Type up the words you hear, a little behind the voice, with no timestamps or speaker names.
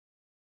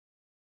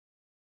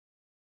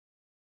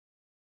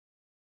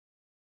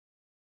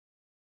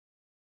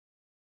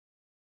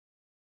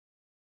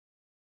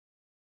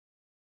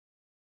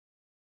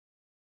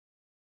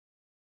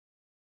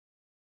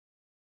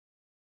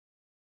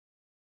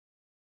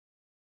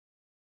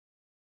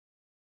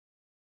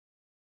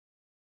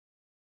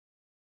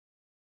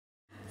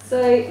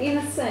So in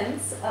a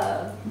sense,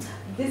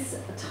 this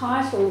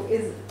title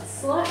is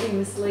slightly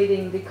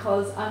misleading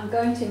because I'm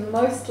going to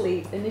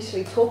mostly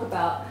initially talk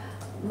about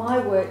my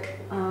work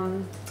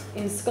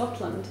in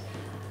Scotland,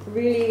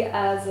 really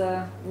as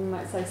a, we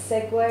might say,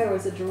 segue or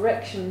as a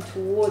direction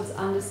towards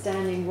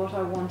understanding what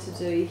I want to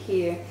do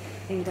here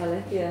in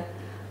Galicia,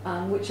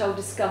 which I'll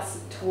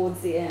discuss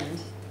towards the end.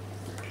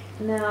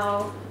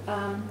 Now,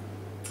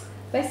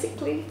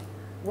 basically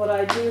what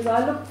I do is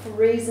I look for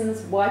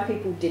reasons why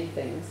people did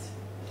things,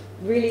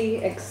 really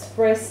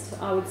expressed,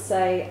 I would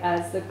say,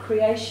 as the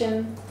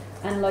creation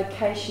and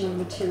location of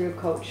material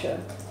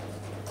culture.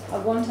 I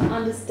want to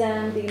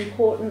understand the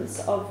importance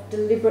of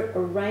deliberate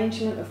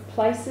arrangement of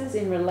places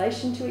in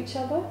relation to each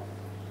other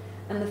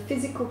and the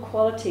physical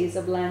qualities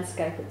of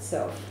landscape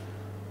itself.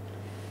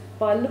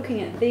 By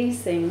looking at these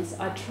things,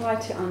 I try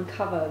to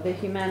uncover the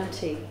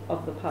humanity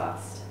of the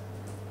past.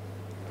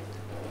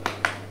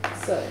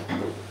 So,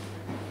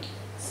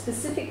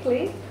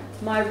 specifically,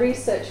 my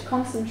research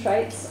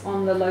concentrates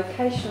on the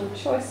locational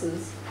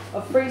choices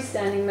of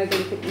freestanding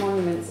megalithic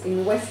monuments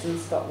in Western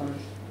Scotland.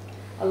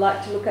 I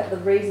like to look at the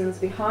reasons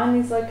behind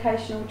these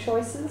locational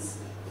choices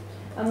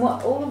and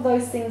what all of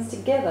those things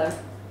together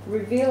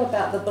reveal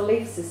about the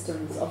belief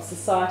systems of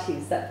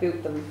societies that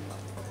built them.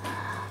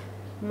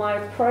 My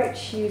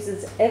approach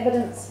uses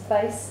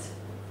evidence-based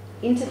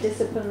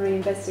interdisciplinary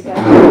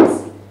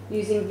investigations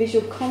using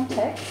visual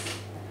context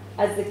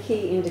as the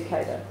key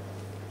indicator.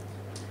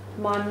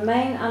 My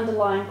main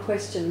underlying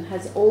question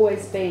has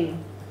always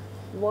been,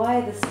 why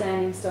are the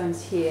standing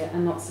stones here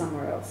and not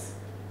somewhere else?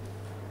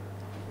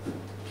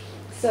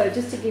 So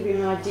just to give you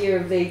an idea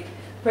of the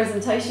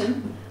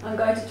presentation, I'm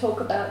going to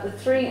talk about the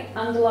three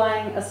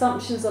underlying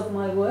assumptions of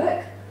my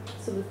work,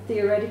 sort of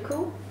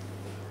theoretical,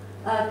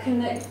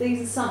 connect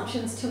these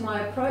assumptions to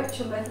my approach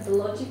or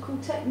methodological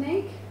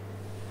technique.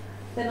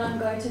 Then I'm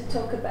going to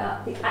talk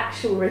about the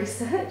actual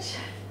research,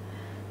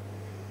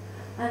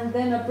 and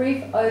then a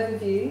brief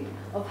overview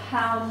of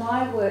how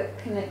my work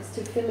connects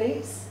to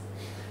Philippe's,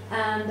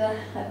 and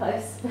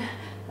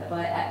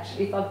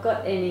if I've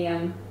got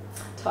any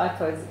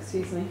typos,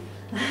 excuse me,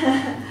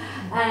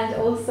 and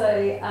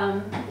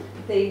also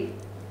the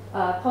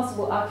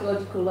possible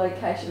archaeological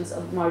locations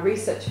of my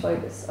research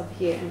focus of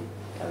here in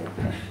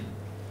Galicia.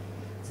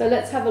 So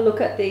let's have a look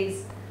at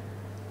these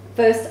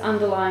first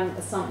underlying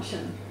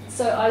assumption.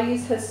 So I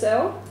use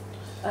Husserl,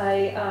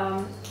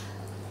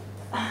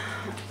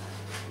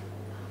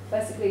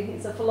 basically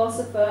he's a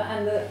philosopher,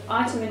 and the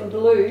item in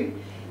blue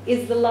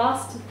is the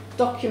last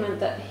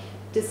document that he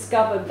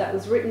discovered that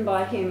was written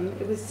by him.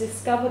 It was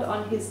discovered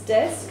on his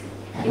desk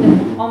in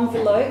an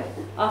envelope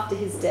after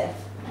his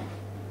death.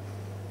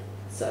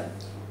 So,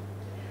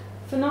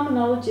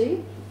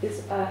 phenomenology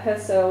is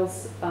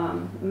Husserl's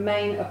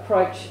main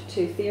approach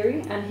to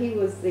theory, and he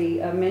was the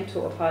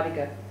mentor of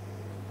Heidegger.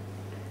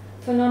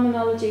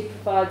 Phenomenology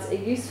provides a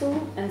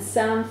useful and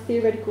sound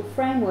theoretical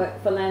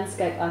framework for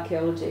landscape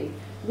archaeology,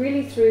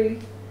 really through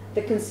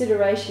the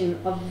consideration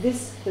of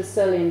this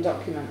Husserlian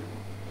document.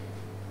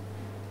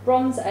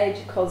 Bronze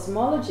Age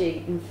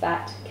cosmology, in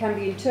fact, can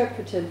be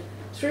interpreted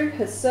through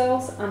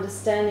Husserl's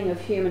understanding of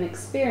human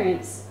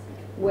experience,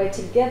 where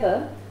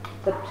together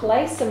the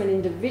place of an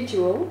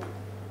individual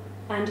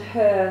and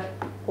her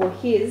or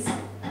his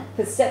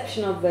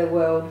perception of their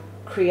world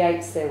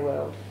creates their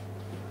world.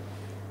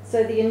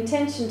 So the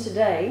intention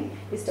today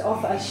is to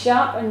offer a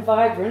sharp and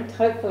vibrant,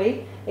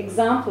 hopefully,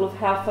 example of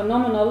how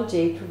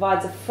phenomenology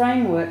provides a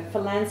framework for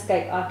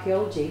landscape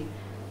archaeology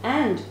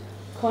and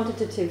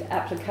quantitative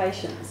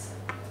applications.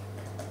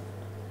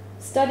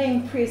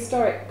 Studying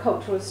prehistoric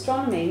cultural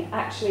astronomy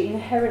actually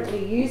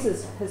inherently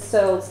uses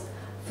Husserl's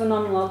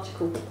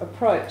phenomenological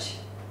approach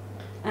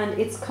and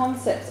its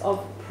concepts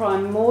of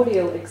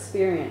primordial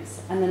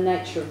experience and the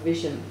nature of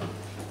vision.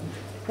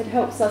 It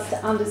helps us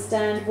to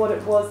understand what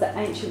it was that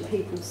ancient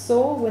people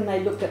saw when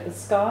they looked at the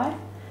sky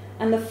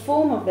and the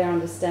form of their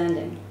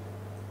understanding.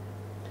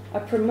 A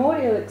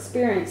primordial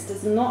experience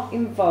does not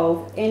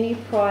involve any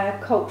prior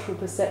cultural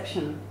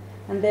perception,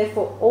 and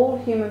therefore all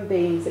human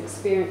beings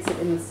experience it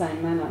in the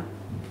same manner.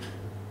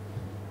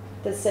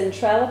 The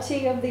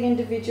centrality of the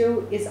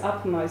individual is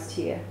uppermost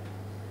here,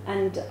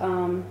 and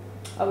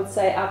I would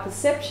say our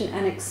perception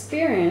and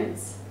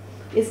experience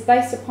is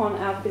based upon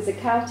our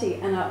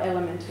physicality and our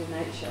elemental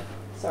nature.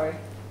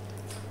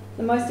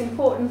 The most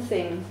important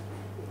thing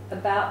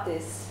about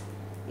this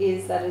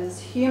is that it is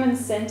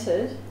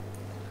human-centered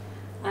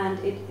and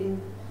it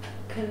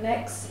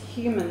connects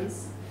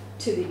humans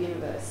to the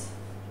universe.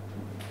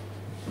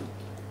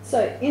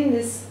 So in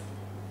this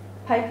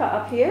paper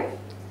up here,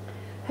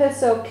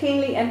 Husserl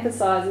keenly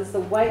emphasises the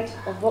weight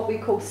of what we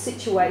call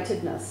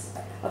situatedness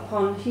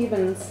upon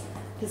humans'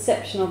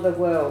 perception of the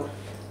world,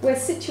 where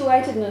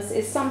situatedness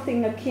is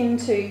something akin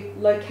to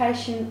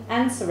location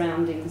and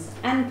surroundings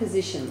and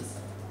positions,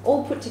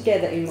 all put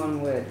together in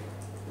one word.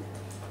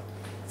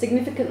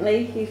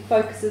 Significantly, he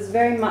focuses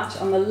very much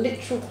on the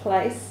literal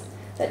place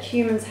that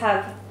humans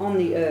have on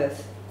the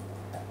earth.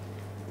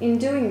 In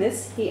doing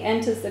this, he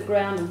enters the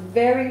ground of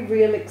very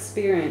real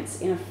experience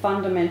in a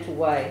fundamental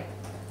way.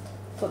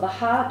 for the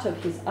heart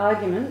of his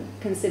argument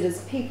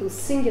considers people's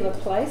singular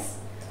place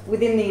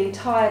within the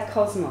entire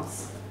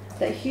cosmos,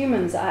 that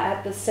humans are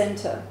at the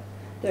centre.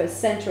 They're the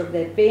centre of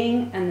their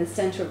being and the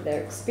centre of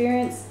their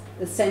experience,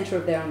 the centre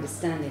of their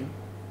understanding.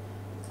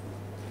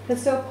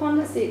 Husserl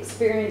ponders the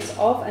experience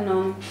of and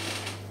on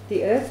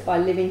the earth by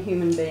living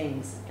human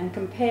beings and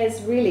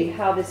compares really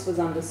how this was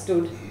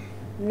understood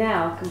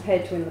now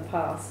compared to in the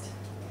past.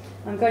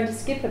 I'm going to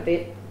skip a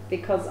bit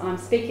because I'm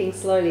speaking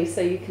slowly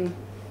so you can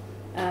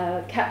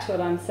catch what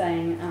I'm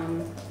saying,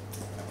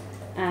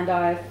 and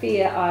I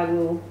fear I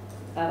will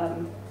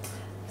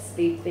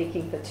be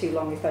speaking for too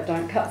long if I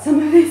don't cut some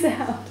of this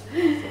out.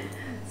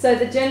 So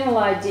the general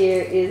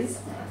idea is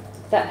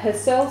that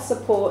Husserl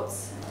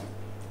supports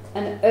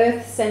an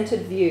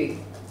earth-centred view.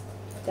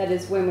 That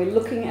is, when we're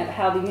looking at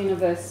how the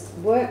universe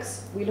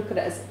works, we look at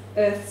it as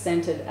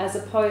earth-centred, as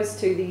opposed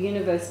to the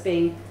universe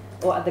being,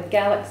 or the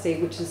galaxy,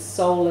 which is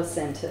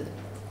solar-centred.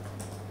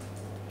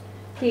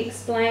 He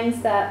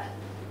explains that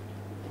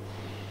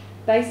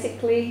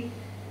basically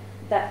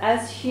that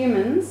as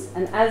humans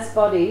and as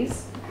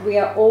bodies, we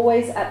are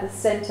always at the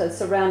centre,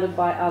 surrounded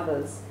by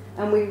others,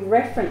 and we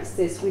reference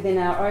this within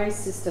our own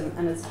system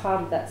and as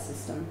part of that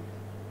system.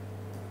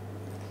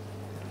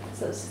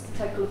 So let's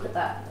take a look at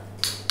that.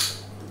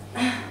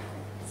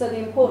 So the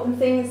important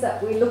thing is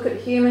that we look at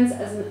humans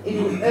as in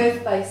an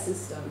earth-based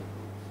system,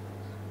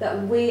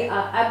 that we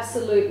are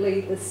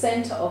absolutely the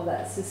centre of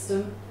that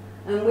system,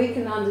 and we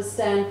can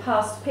understand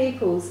past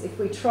peoples if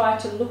we try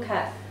to look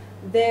at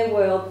their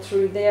world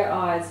through their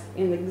eyes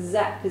in the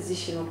exact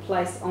position or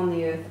place on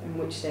the earth in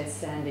which they're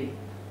standing.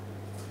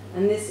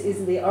 And this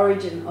is the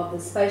origin of the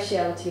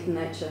spatiality of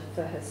nature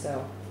for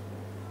Husserl.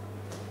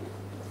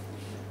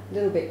 A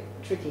little bit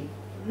tricky.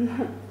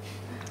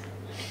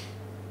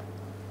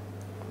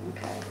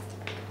 Okay.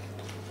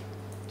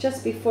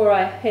 Just before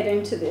I head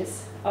into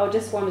this, I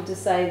just wanted to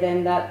say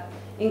then that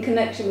in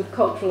connection with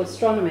cultural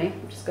astronomy,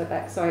 just go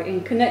back, sorry,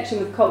 in connection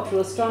with cultural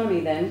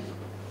astronomy then,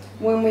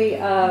 when we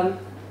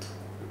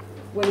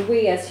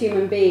as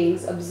human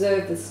beings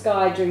observe the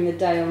sky during the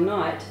day or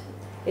night,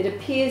 it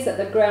appears that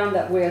the ground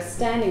that we are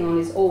standing on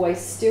is always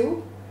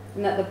still,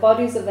 and that the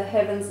bodies of the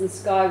heavens and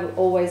sky will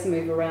always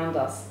move around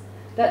us.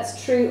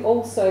 That's true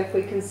also if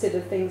we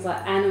consider things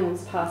like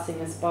animals passing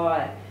us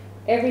by.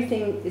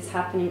 Everything is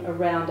happening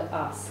around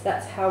us.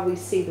 That's how we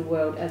see the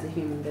world as a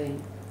human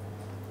being.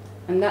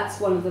 And that's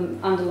one of the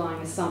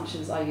underlying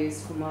assumptions I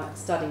use for my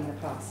studying the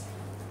past.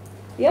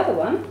 The other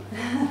one,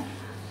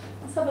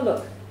 let's have a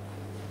look.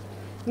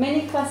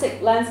 Many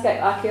classic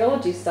landscape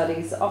archaeology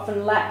studies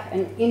often lack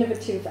an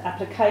innovative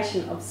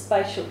application of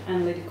spatial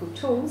analytical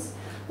tools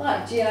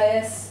like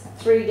GIS,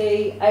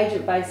 3D,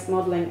 agent-based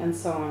modelling and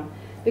so on,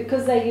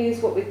 because they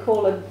use what we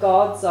call a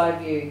God's eye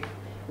view,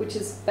 which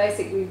is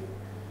basically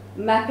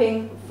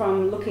mapping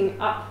from looking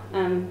up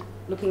and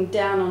looking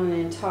down on an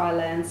entire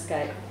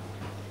landscape.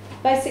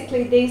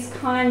 Basically, these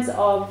kinds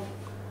of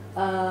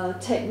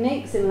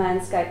techniques in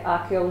landscape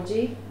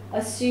archaeology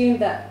assume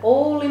that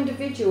all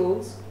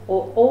individuals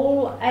or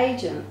all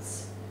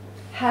agents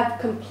have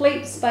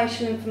complete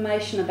spatial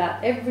information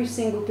about every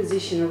single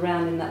position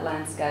around in that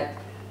landscape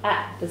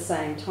at the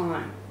same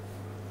time.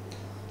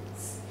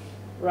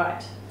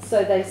 Right.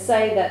 So they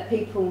say that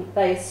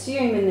they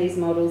assume in these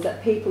models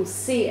that people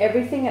see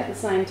everything at the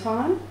same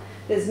time.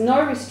 There's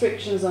no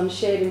restrictions on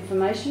shared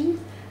information,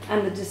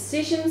 and the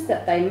decisions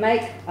that they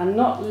make are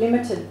not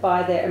limited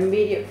by their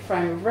immediate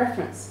frame of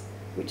reference,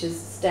 which is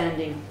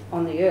standing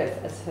on the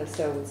earth, as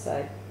Husserl would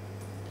say.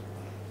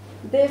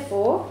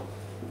 Therefore,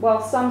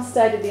 while some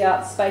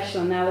state-of-the-art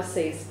spatial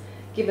analyses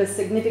give us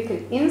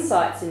significant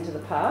insights into the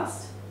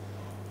past,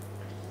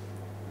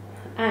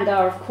 and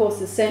are of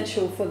course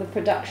essential for the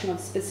production of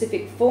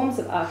specific forms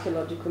of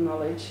archaeological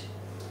knowledge,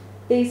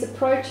 these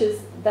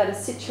approaches that are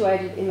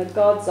situated in the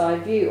God's eye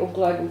view or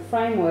global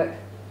framework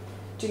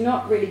do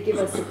not really give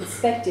us a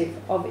perspective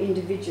of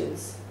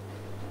individuals.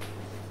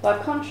 By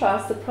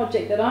contrast, the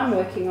project that I'm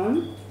working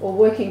on, or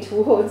working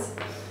towards,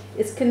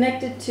 is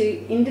connected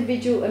to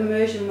individual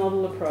immersion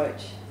model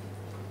approach.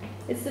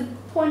 It's the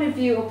point of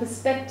view or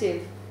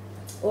perspective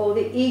or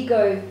the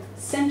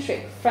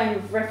ego-centric frame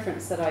of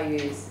reference that I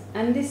use,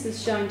 and this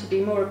is shown to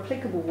be a more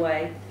applicable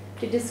way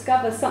to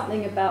discover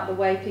something about the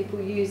way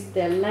people use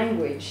their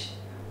language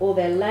or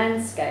their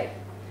landscape,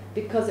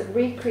 because it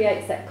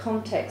recreates that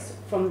context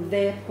from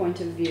their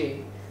point of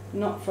view,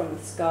 not from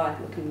the sky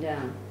looking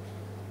down.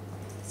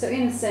 So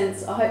in a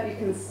sense, I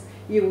hope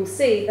you will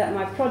see that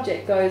my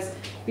project goes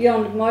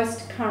beyond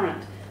most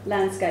current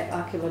landscape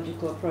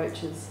archaeological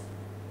approaches.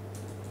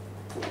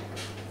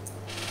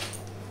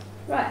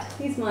 Right,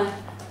 here's my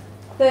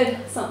third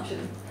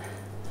assumption.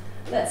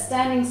 That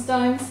standing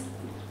stones,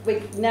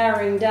 we're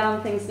narrowing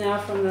down things now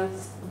from the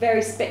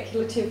very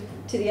speculative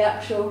to the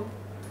actual,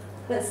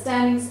 that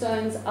standing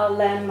stones are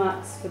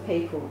landmarks for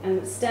people, and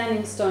that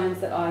standing stones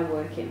that I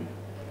work in.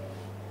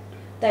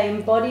 They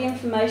embody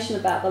information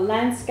about the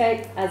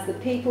landscape as the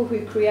people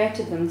who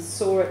created them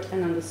saw it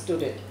and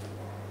understood it.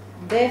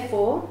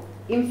 Therefore,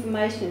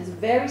 information is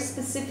very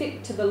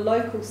specific to the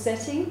local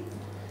setting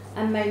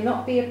and may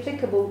not be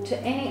applicable to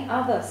any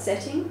other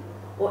setting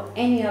or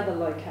any other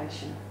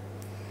location.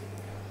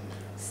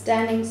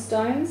 Standing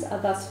stones are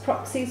thus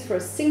proxies for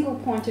a single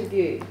point of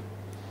view,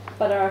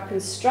 but are a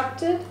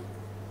constructed,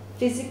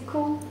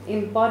 physical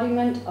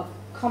embodiment of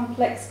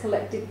complex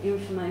collective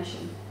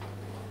information.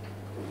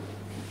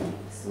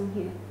 This one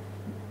here,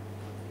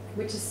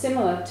 which is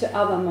similar to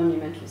other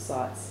monumental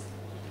sites.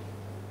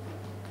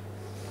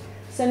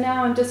 So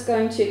now I'm just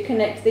going to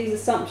connect these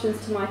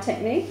assumptions to my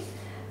technique,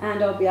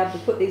 and I'll be able to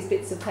put these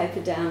bits of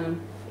paper down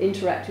and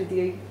interact with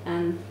you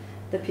and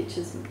the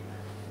pictures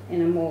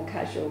in a more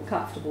casual,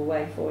 comfortable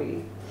way for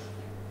you.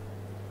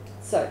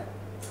 So,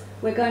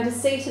 we're going to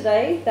see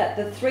today that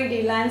the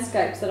 3D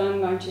landscapes that I'm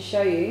going to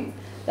show you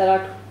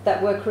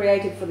that were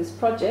created for this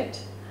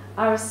project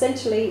are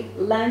essentially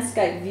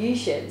landscape view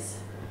sheds.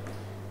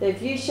 They're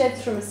view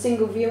sheds from a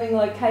single viewing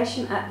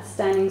location at the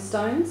standing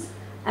stones,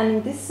 and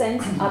in this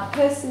sense are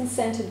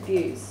person-centered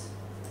views.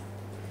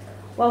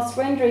 Whilst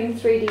rendering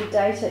 3D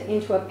data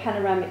into a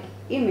panoramic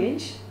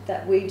image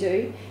that we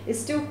do is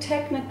still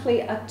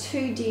technically a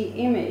 2D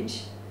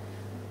image,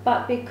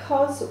 but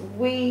because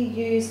we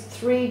use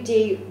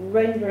 3D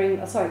rendering,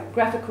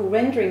 graphical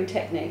rendering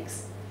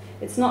techniques,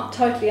 it's not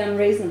totally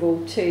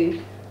unreasonable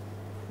to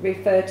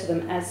refer to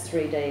them as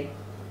 3D.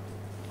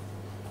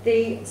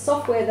 The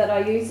software that I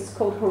use is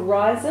called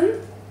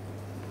Horizon,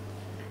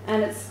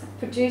 and it's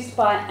produced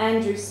by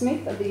Andrew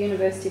Smith of the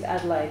University of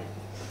Adelaide.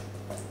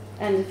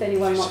 And if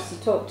anyone wants to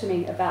talk to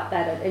me about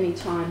that at any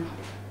time,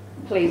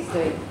 please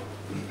do.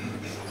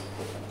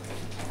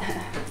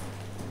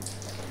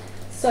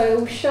 So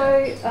it'll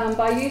show,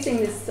 by using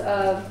this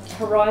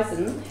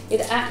Horizon,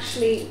 it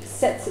actually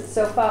sets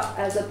itself up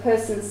as a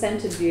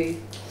person-centered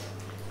view.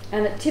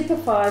 And it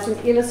typifies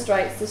and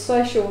illustrates the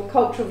social or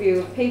cultural view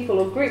of people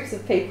or groups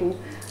of people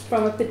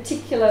from a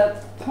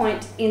particular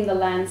point in the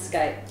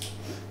landscape.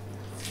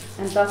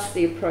 And thus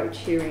the approach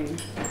herein.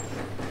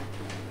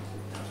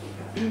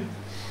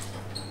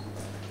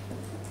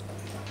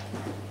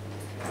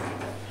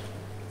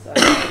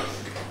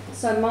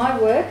 So my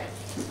work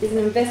is an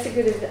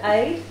investigative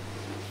aid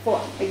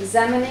for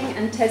examining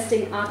and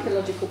testing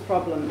archaeological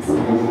problems.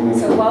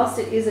 So whilst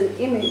it is an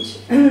image,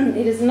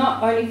 it is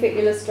not only for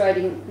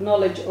illustrating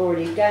knowledge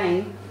already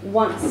gained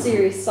once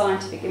serious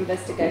scientific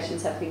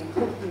investigations have been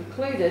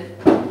concluded.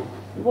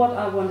 What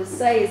I want to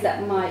say is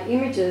that my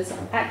images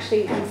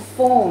actually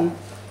inform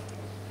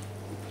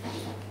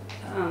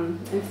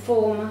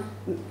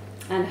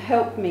and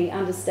help me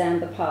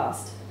understand the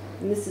past.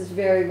 And this is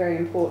very, very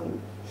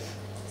important.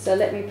 So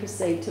let me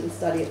proceed to the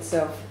study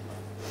itself.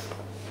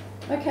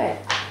 Okay.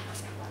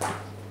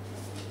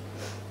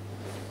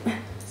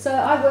 So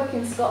I work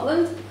in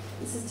Scotland.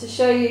 This is to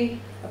show you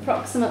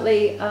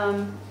approximately,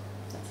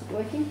 that's not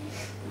working.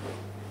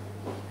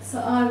 So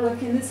I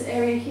work in this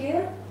area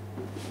here,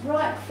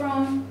 right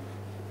from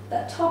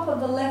the top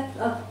of the left,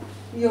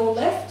 your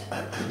left,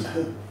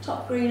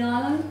 top green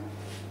island,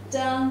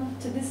 down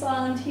to this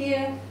island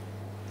here,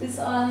 this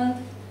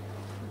island,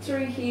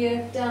 through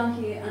here, down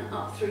here, and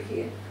up through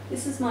here.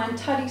 This is my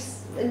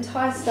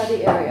entire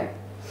study area.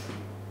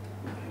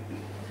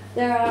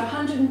 There are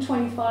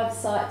 125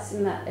 sites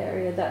in that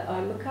area that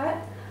I look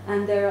at,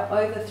 and there are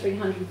over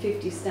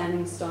 350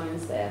 standing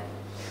stones there.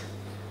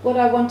 What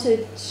I want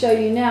to show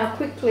you now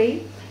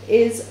quickly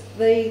is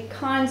the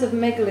kinds of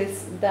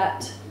megaliths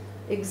that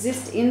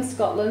exist in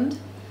Scotland,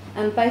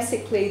 and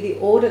basically the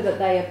order that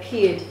they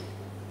appeared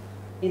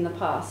in the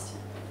past.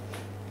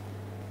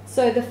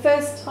 So the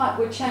first type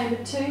were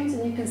chambered tombs,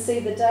 and you can see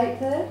the date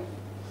there.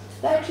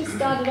 They actually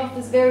started off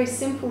as very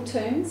simple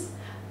tombs,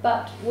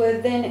 but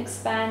were then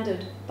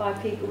expanded by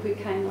people who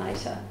came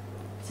later.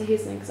 So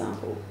here's an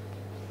example.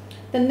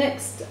 The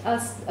next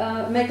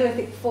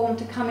megalithic form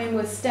to come in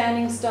was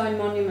standing stone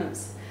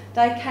monuments.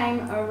 They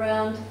came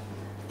around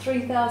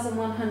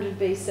 3100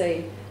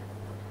 BC.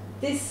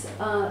 This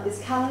is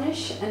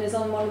Callanish and is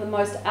on one of the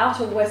most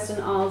outer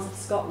western isles of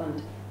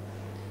Scotland.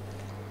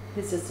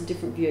 This is a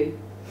different view.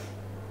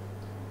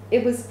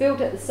 It was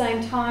built at the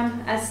same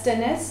time as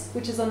Stennes,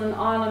 which is on an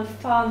island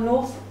far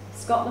north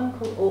Scotland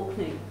called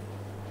Orkney.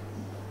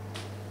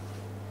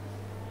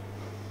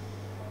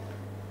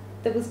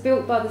 That was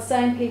built by the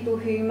same people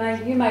who you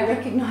may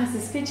recognise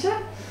this picture.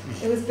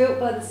 It was built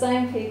by the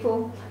same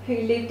people who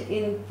lived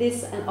in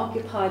this and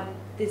occupied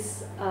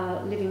this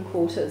living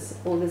quarters,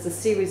 or there's a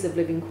series of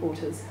living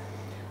quarters.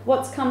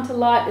 What's come to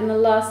light in the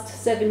last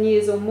 7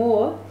 years or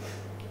more,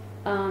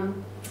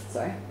 and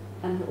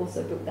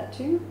also built that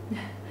tomb,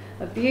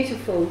 a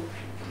beautiful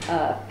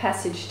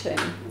passage tomb,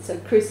 it's a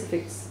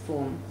crucifix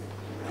form.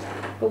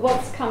 But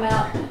what's come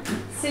out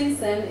since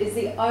then is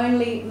the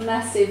only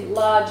massive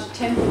large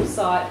temple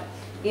site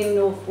in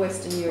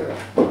northwestern Europe.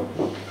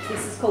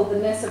 This is called the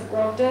Ness of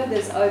Grogda.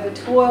 There's over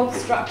 12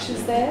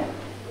 structures there.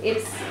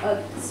 It's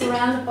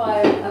surrounded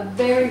by a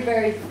very,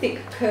 very thick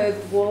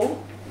curved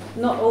wall.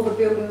 Not all the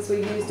buildings were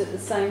used at the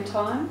same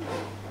time.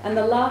 And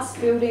the last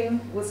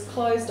building was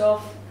closed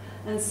off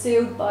and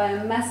sealed by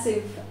a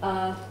massive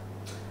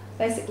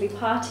basically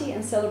party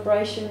and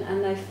celebration,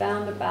 and they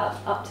found about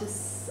up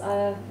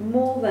to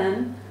more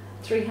than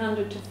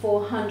 300 to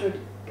 400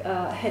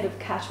 head of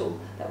cattle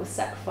that were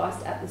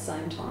sacrificed at the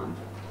same time,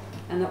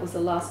 and that was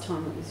the last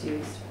time it was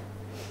used.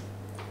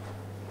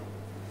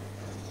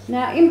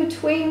 Now, in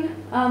between,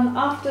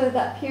 after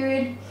that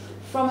period,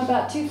 from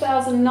about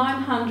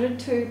 2,900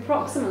 to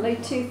approximately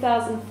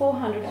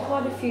 2,400,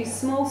 quite a few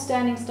small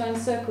standing stone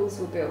circles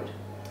were built.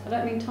 I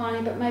don't mean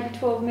tiny, but maybe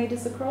 12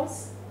 metres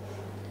across,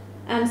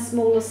 and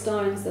smaller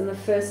stones than the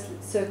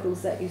first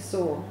circles that you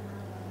saw.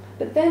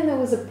 But then there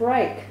was a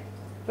break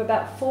for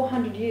about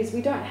 400 years.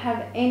 We don't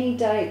have any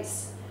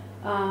dates.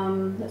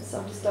 I'll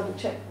just double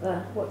check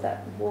what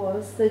that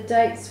was. The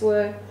dates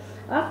were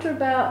after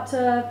about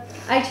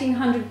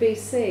 1800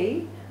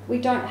 BC. We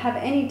don't have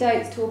any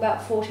dates till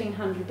about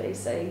 1400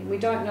 BC. We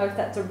don't know if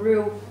that's a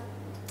real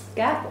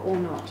gap or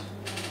not.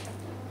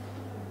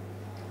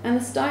 And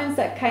the stones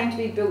that came to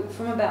be built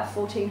from about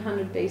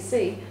 1400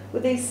 BC were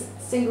these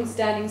single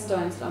standing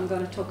stones that I'm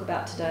going to talk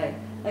about today.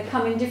 They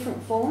come in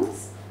different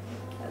forms.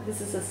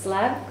 This is a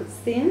slab, it's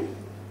thin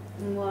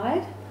and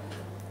wide.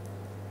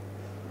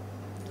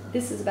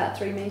 This is about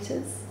 3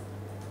 metres.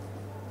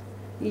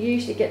 You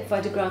usually get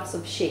photographs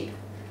of sheep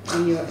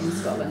when you're in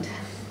Scotland.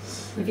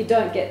 If you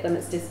don't get them,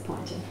 it's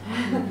disappointing.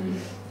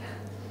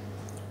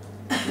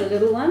 The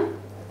little one,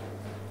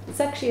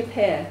 it's actually a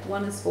pair.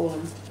 One has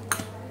fallen.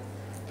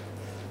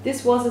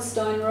 This was a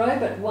stone row,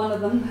 but one of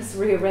them was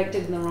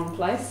re-erected in the wrong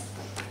place.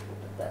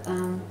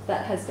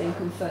 That has been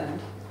confirmed.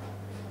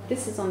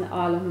 This is on the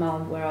Isle of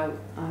Mull, where I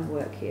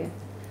work here.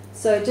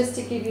 So just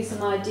to give you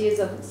some ideas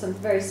of some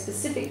very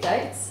specific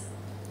dates,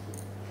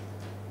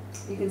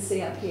 you can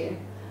see up here.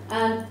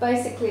 And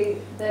basically,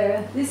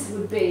 this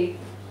would be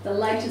the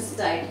latest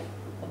date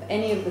of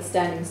any of the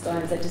standing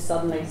stones that just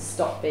suddenly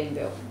stopped being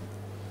built.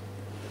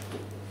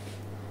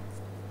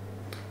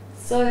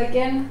 So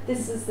again,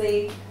 this is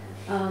the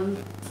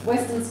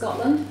Western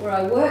Scotland where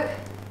I work.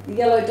 The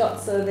yellow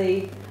dots are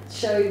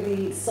show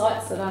the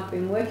sites that I've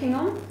been working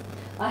on.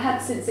 I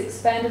have since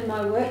expanded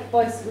my work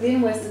both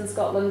within Western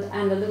Scotland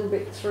and a little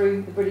bit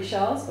through the British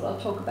Isles, but I'll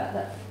talk about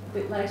that a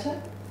bit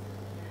later.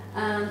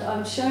 And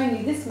I'm showing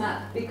you this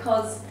map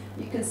because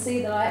you can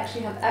see that I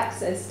actually have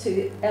access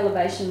to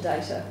elevation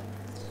data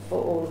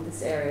for all of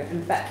this area,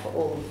 in fact for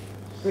all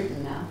of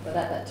Britain now, but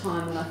at that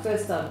time when I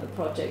first started the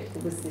project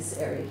it was this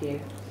area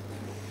here.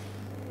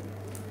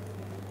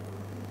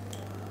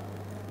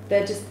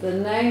 They're just the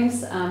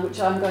names which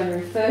I'm going to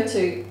refer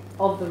to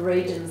of the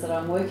regions that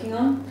I'm working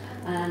on,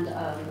 and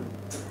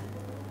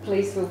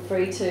please feel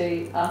free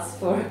to ask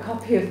for a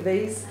copy of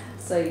these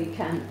so you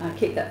can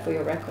keep that for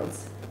your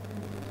records.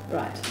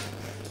 Right.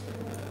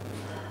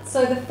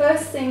 So the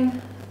first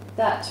thing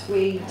that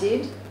we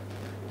did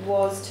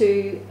was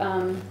to,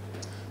 I'm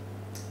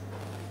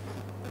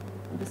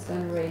just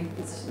going to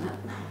reposition that,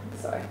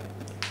 sorry.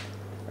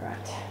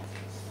 Right.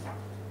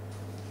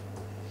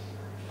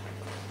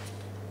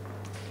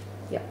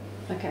 Yep,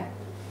 okay.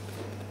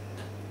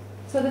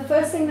 So the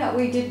first thing that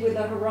we did with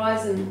the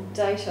horizon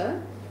data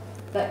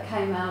that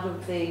came out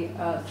of the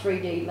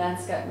 3D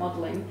landscape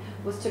modelling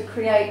was to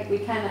create, we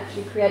can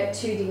actually create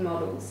 2D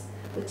models.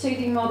 The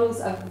 2D models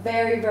are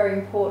very, very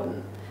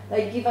important.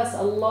 They give us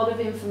a lot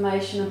of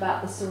information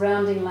about the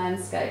surrounding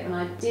landscape, and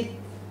I did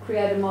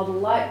create a model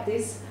like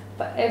this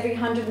for every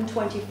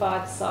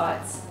 125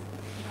 sites.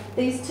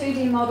 These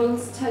 2D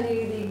models tell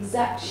you the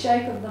exact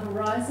shape of the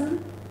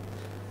horizon,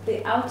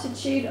 the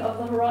altitude of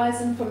the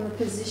horizon from the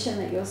position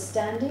that you're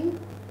standing,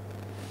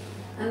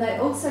 and they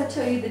also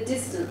tell you the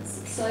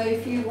distance. So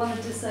if you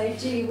wanted to say,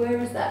 gee, where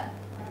is that?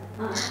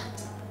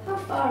 How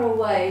far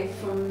away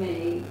from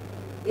me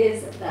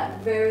is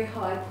that very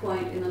high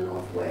point in the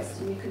northwest?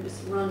 And you can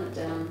just run it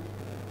down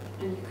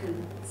and you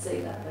can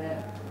see that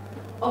there.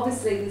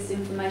 Obviously this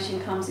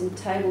information comes in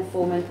table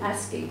form in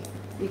ASCII.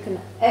 You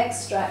can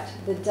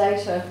extract the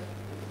data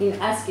in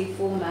ASCII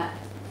format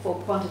for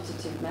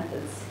quantitative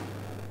methods.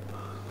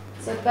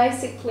 So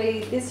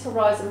basically this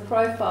horizon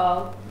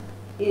profile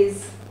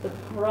is the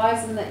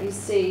horizon that you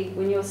see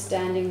when you're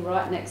standing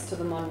right next to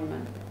the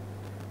monument.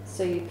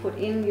 So you put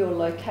in your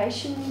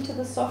location into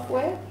the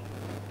software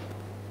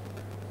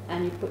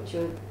and you put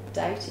your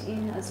date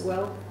in as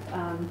well,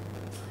 and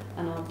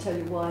I'll tell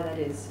you why that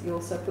is. You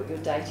also put your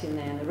date in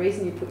there, and the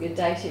reason you put your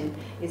date in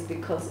is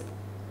because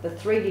the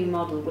 3D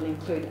model will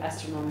include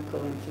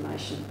astronomical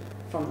information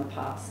from the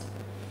past.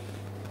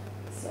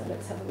 So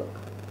let's have a look.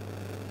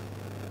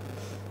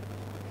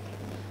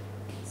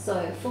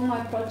 So for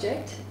my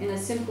project, in a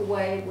simple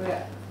way,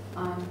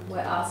 we're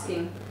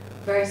asking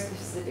very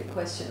specific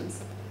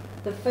questions.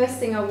 The first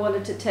thing I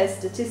wanted to test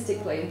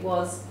statistically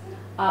was,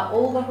 are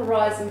all the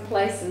horizon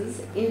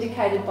places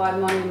indicated by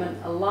monument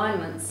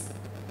alignments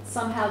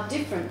somehow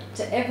different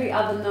to every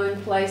other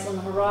known place on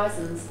the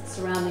horizons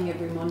surrounding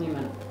every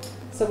monument?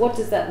 So what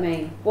does that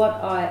mean?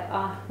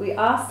 We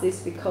asked this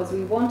because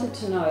we wanted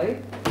to know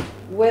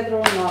whether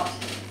or not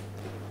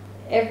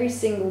every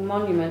single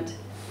monument's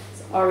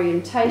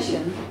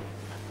orientation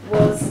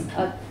was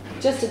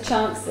just a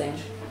chance thing.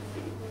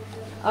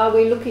 Are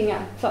we looking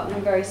at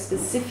something very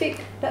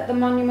specific that the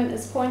monument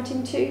is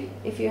pointing to?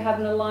 If you have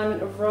an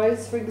alignment of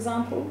rows, for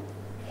example,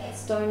 a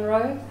stone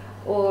row,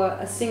 or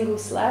a single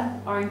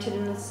slab oriented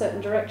in a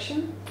certain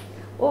direction?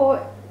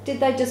 Or did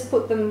they just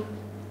put them,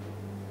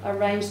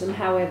 arrange them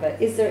however?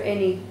 Is there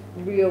any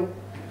real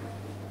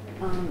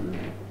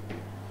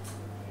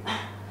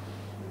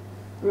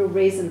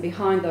reason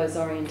behind those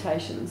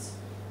orientations?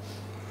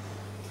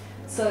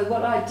 So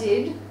what I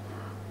did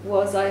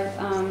was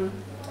I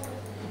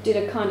did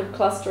a kind of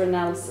cluster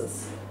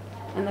analysis,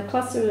 and the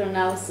cluster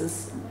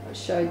analysis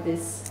showed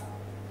this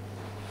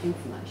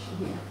information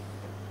here.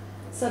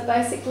 So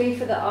basically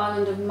for the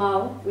island of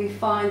Mull, we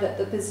find that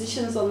the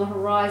positions on the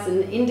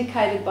horizon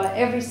indicated by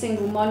every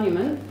single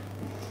monument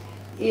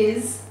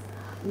is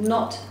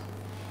not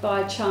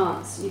by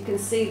chance. You can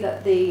see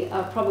that the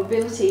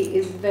probability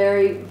is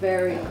very,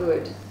 very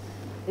good.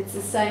 It's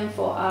the same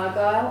for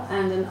Argyll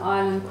and an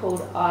island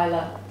called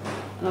Islay.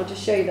 And I'll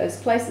just show you those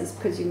places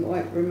because you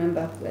won't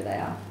remember where they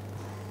are.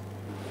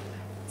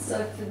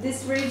 So for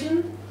this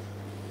region,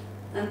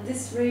 and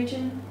this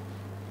region,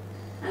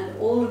 and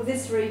all of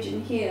this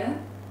region here,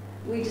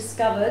 we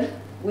discovered,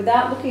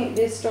 without looking at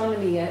the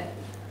astronomy yet,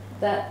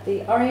 that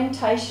the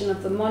orientation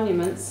of the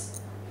monuments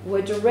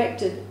were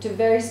directed to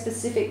very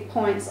specific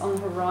points on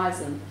the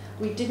horizon.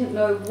 We didn't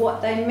know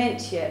what they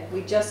meant yet,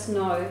 we just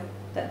know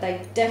that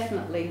they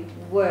definitely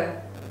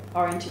were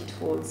oriented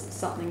towards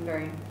something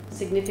very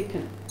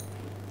significant.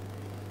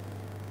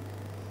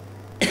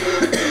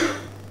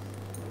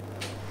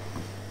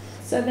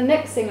 So the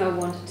next thing I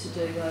wanted to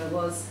do though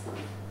was,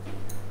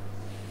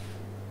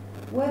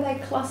 were they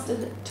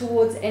clustered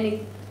towards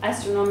any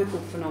astronomical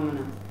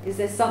phenomena? Is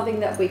there something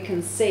that we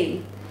can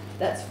see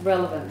that's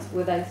relevant?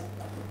 Were they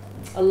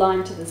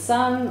aligned to the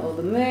sun or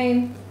the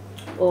moon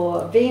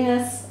or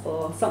Venus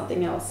or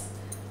something else?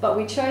 But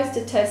we chose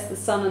to test the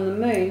sun and the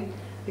moon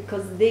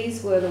because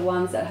these were the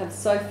ones that have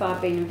so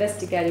far been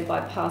investigated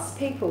by past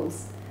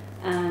peoples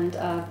and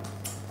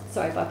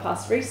by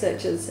past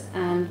researchers,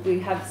 and we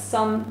have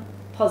some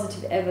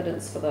positive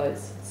evidence for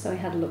those, so we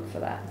had a look for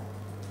that.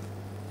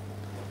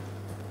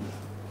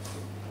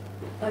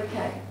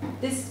 Okay,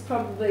 this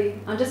probably,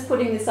 I'm just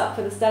putting this up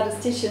for the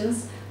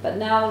statisticians, but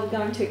now we're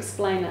going to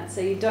explain it,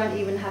 so you don't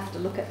even have to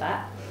look at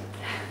that.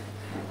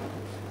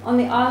 On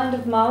the island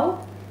of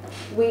Mull,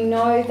 we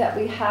know that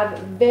we have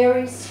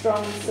very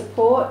strong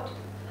support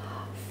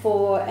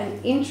for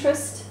an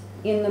interest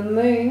in the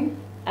moon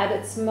at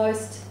its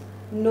most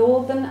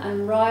northern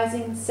and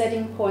rising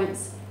setting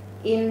points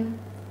in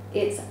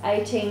its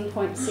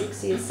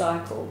 18.6 year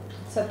cycle.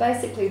 So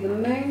basically the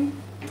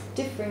moon,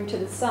 differing to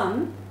the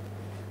sun,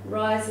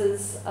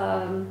 rises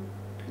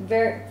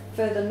very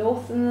further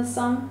north than the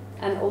sun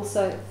and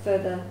also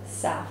further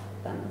south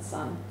than the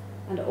sun,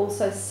 and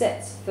also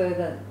sets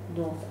further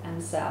north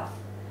and south.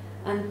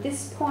 And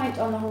this point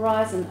on the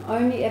horizon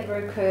only ever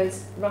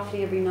occurs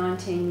roughly every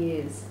 19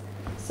 years.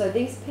 So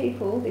these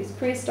people, these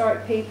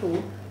prehistoric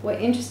people, were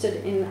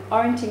interested in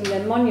orienting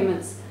their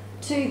monuments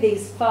to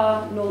these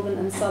far northern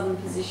and southern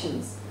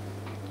positions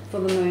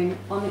for the moon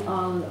on the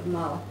island of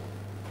Mull.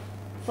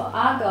 For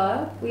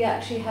Argyll, we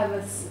actually have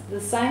the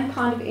same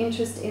kind of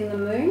interest in the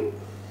moon,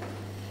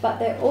 but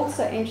they're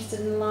also interested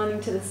in aligning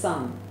to the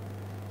sun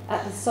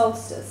at the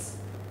solstice.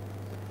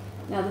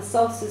 Now the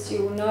solstice,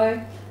 you will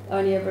know,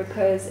 only ever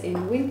occurs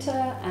in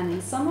winter and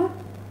in summer.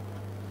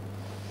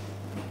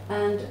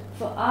 And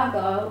for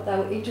Argyll, they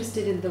were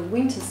interested in the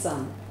winter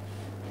sun.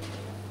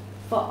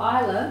 For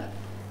Islay,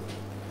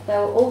 they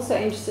were also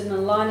interested in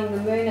aligning the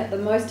moon at the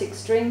most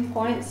extreme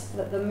points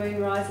that the moon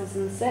rises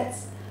and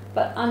sets,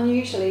 but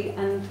unusually,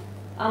 and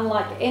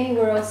unlike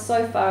anywhere else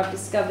so far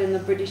discovered in the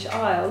British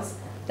Isles,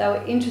 they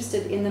were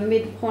interested in the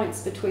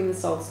midpoints between the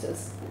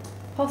solstice,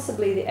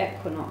 possibly the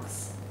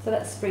equinox. So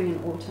that's spring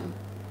and autumn.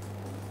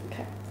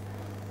 Okay.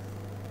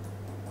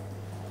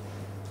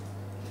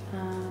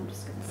 I'm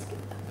just going to skip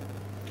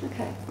that.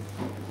 Okay.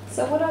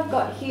 So what I've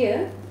got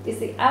here is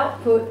the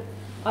output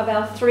of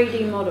our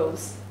 3D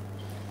models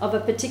of a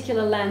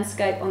particular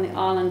landscape on the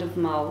island of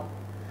Mull.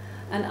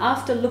 And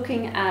after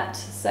looking at,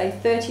 say,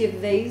 30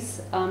 of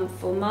these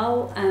for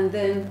Mull and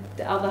then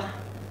the other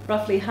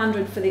roughly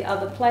 100 for the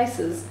other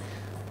places,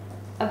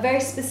 a very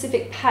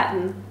specific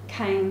pattern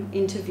came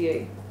into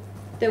view.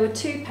 There were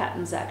two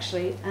patterns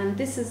actually, and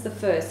this is the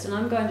first, and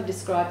I'm going to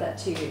describe that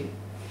to you.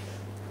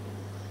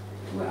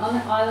 We're on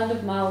the island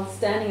of Mull,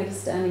 standing at a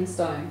standing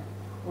stone,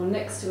 or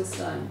next to a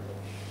stone.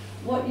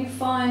 What you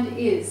find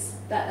is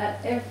that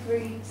at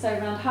every, say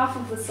around half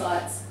of the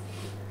sites,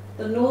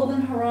 the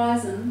northern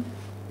horizon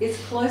is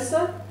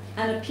closer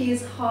and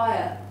appears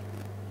higher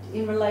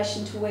in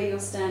relation to where you're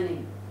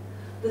standing.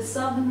 The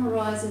southern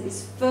horizon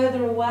is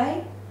further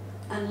away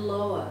and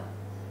lower.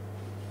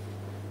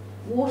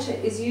 Water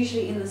is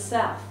usually in the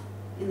south,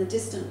 in the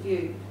distant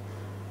view.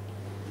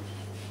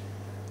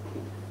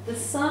 The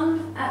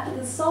sun at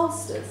the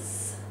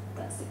solstice,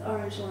 that's the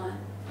orange line,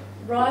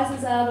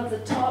 rises out of the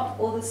top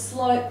or the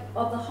slope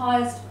of the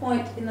highest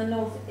point in the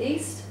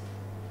northeast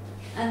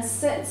and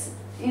sets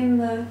in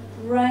the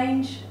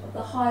range of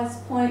the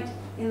highest point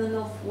in the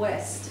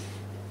northwest.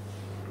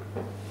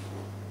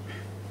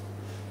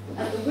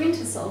 At the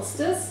winter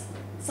solstice,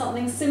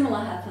 something similar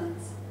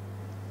happens.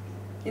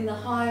 In the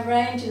high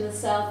range in the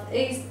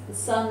southeast, the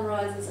sun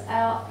rises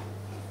out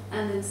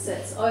and then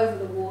sets over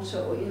the water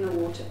or in the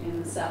water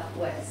in the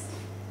southwest.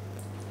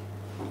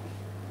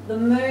 The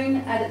moon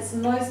at its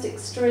most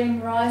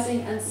extreme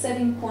rising and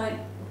setting point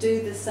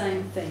do the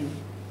same thing.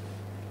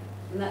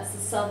 And that's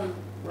the southern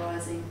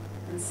rising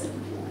and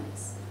setting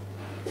points.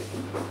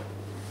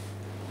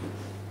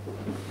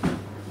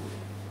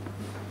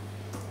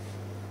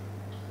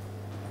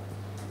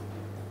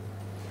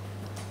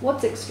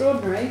 What's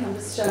extraordinary, I'm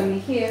just showing you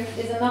here,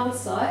 is another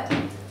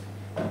site.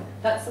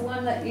 That's the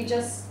one that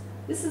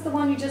this is the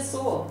one you just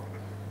saw.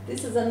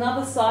 This is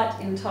another site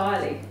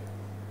entirely.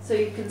 So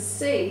you can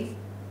see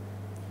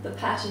the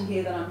pattern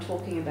here that I'm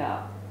talking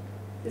about.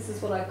 This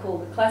is what I call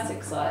the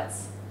classic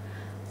sites.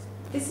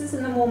 This is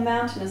in the more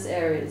mountainous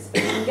areas,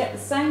 but you can get the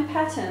same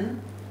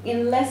pattern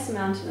in less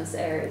mountainous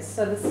areas.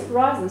 So the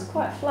horizon's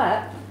quite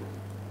flat,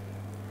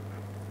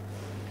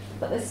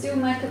 but they still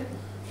make a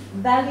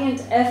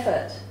valiant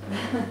effort.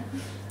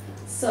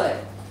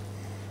 So,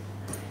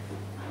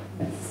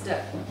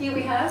 here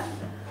we have,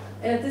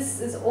 this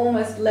is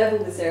almost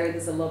level, this area.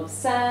 There's a lot of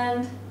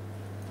sand.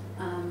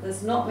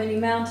 There's not many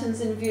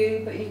mountains in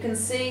view, but you can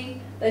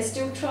see they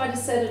still try to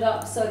set it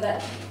up so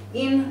that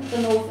in the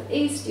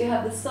northeast you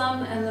have the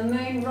sun and the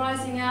moon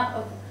rising out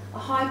of a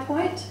high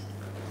point.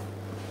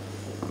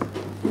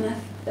 And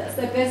that's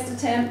their best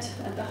attempt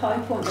at the high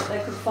point that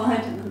they could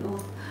find in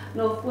the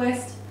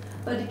northwest.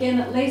 But again,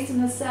 at least in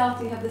the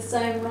south, you have the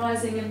same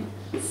rising and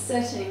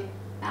setting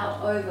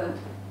out over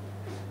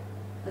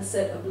a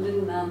set of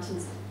little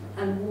mountains,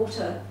 and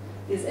water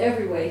is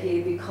everywhere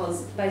here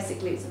because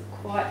basically it's a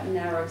quite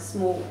narrow,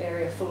 small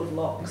area full of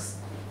lochs.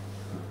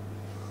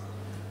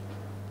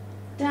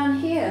 Down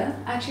here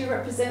actually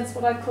represents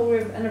what I call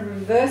a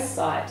reverse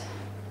site.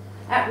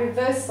 At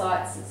reverse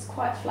sites, it's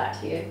quite flat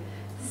here.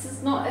 This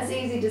is not as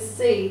easy to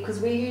see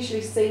because we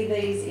usually see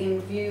these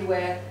in view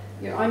where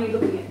you're only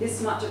looking at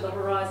this much of the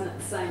horizon at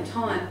the same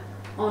time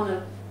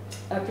on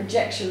a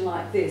projection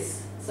like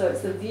this. So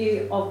it's the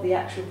view of the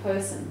actual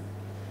person.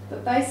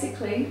 But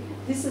basically,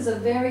 this is a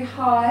very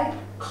high,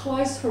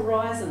 close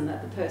horizon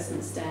that the person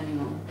is standing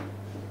on.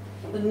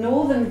 The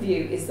northern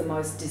view is the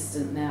most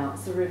distant now.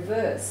 It's the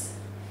reverse.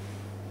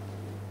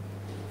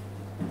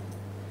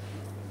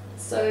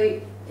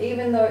 So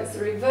even though it's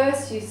the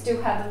reverse, you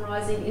still have them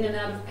rising in and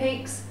out of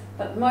peaks,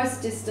 but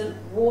most distant,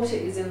 water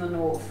is in the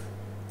north.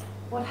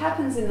 What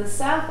happens in the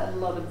south at a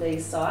lot of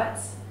these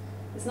sites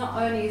is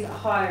not only is it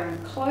higher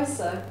and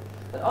closer,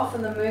 but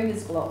often the moon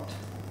is blocked.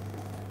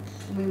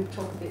 And we will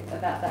talk a bit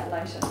about that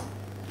later.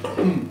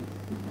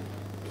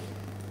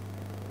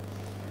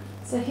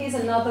 So here's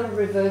another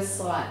reverse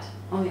site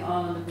on the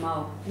island of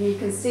Mull. And you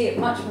can see it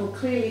much more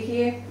clearly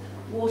here.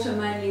 Water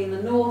mainly in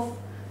the north.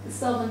 The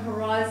southern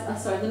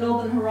horizon, the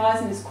northern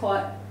horizon is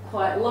quite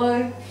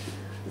low.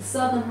 The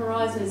southern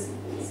horizon is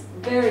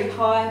very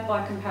high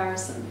by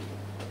comparison.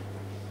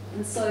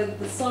 And so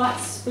the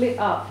sites split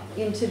up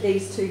into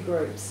these two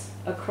groups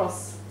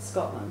across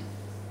Scotland.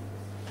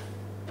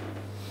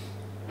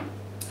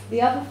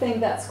 The other thing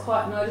that's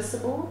quite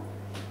noticeable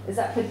is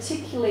that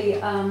particularly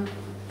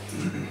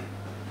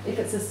if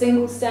it's a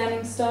single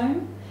standing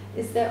stone,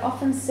 is they're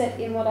often set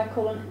in what I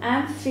call an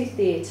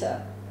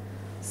amphitheatre.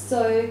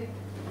 So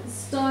the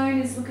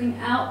stone is looking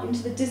out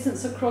into the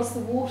distance across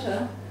the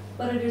water,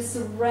 but it is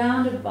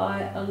surrounded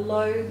by a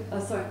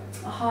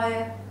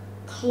higher,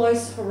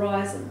 close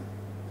horizon.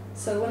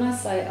 So when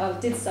I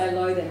did say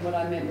low then, what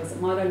I meant was it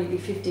might only be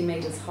 50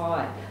 metres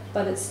high,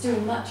 but it's still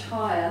much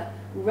higher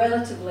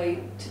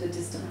relatively to the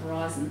distant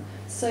horizon.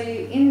 So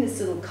you're in this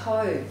little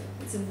cove.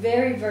 It's a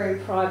very, very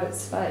private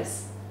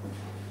space.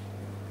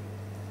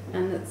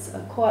 And it's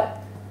quite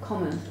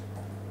common.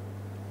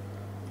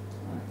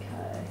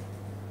 Okay.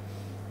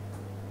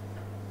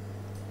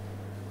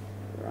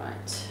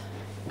 Right.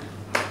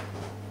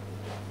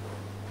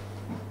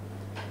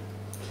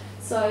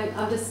 So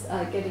I'm just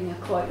getting a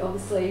quote,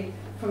 obviously,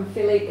 from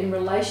Philippe in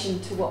relation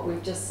to what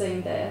we've just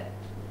seen there.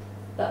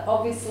 That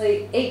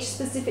obviously each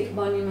specific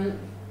monument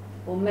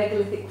or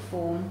megalithic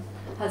form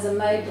has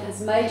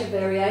major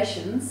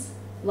variations,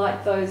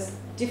 like those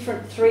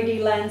different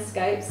 3D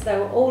landscapes. They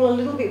were all a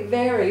little bit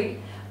varied,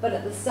 but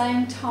at the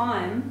same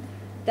time,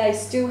 they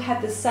still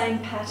had the same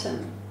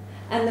pattern.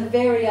 And the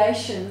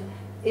variation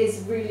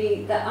is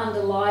really, that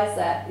underlies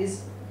that,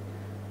 is,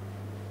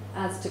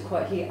 as to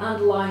quote here,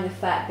 underlying the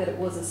fact that it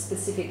was a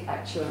specific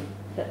actuum,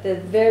 that the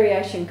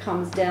variation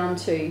comes down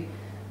to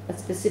a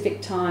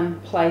specific time,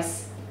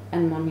 place,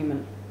 and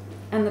monument,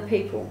 and the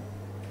people.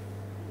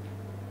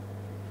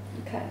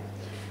 Okay,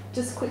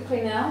 just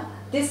quickly now,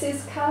 this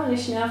is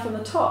Callanish now from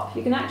the top.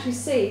 You can actually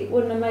see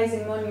what an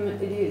amazing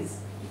monument it is.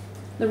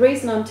 The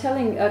reason I'm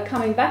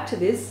coming back to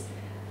this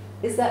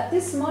is that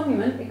this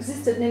monument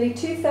existed nearly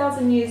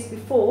 2,000 years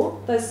before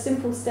those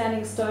simple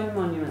standing stone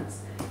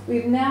monuments.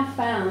 We've now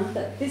found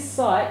that this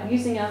site,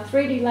 using our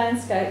 3D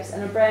landscapes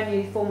and a brand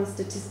new form of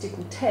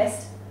statistical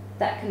test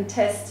that can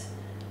test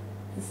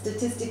the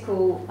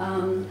statistical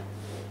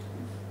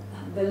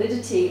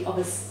validity of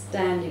a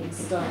standing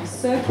stone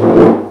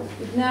circle.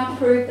 We've now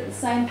proved that the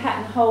same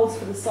pattern holds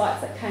for the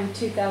sites that came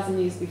 2,000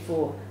 years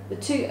before. The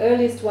two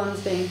earliest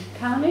ones being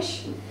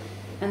Carnish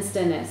and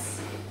Stennes.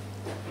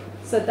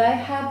 So they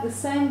have the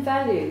same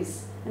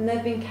values and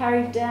they've been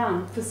carried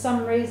down for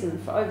some reason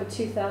for over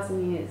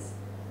 2,000 years.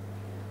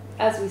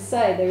 As we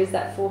say, there is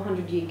that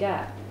 400-year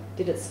gap.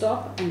 Did it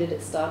stop and did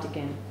it start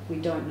again? We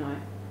don't know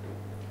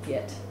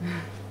yet.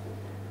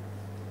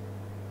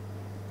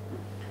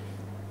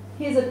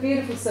 Here's a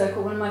beautiful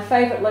circle, one of my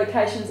favourite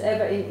locations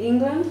ever in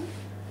England,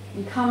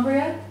 in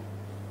Cumbria.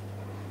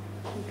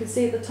 You can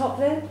see at the top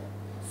there,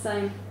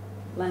 same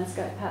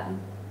landscape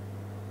pattern,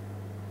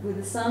 with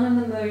the sun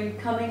and the moon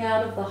coming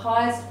out of the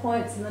highest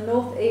points in the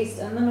northeast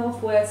and the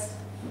northwest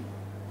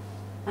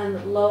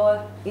and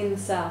lower in the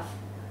south.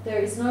 There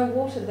is no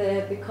water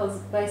there because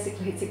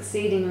basically it's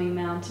exceedingly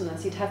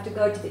mountainous. You'd have to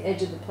go to the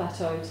edge of the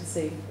plateau to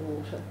see the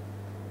water.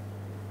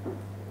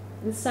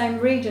 In the same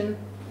region,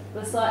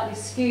 the slightly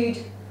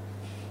skewed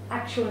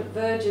actual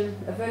version,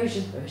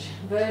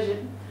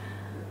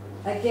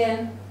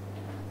 again,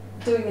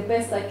 doing the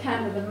best they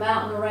can with a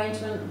mountain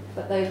arrangement,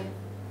 but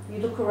you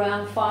look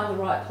around, find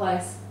the right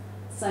place,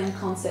 same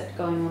concept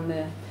going on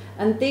there.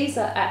 And these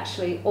are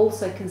actually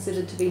also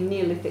considered to be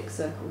Neolithic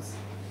circles.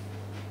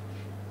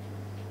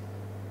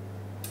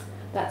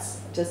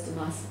 That's just a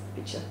nice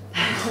picture.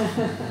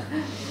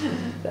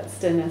 That's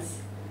Stennes.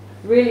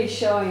 Really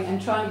showing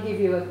and trying to give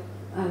you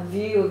a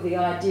view of the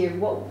idea of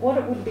what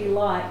it would be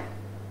like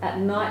at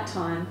night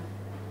time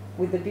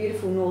with the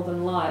beautiful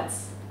northern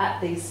lights at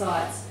these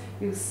sites.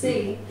 You'll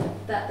see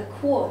that the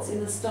quartz in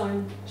the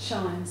stone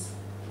shines.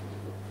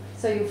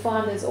 So you'll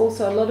find there's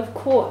also a lot of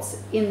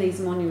quartz in these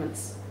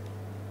monuments.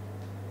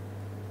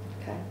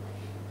 Okay.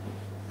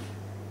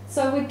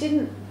 So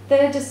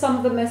they're just some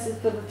of the methods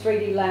for the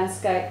 3D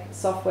landscape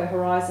software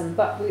Horizon,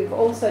 but we've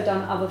also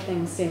done other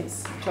things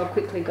since, which I'll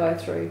quickly go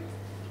through.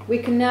 We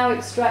can now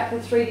extract the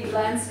 3D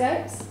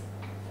landscapes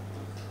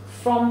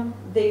from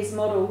these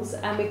models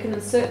and we can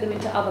insert them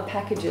into other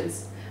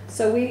packages.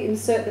 So we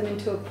insert them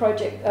into a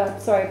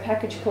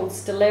package called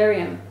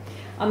Stellarium.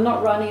 I'm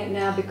not running it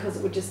now because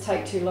it would just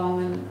take too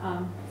long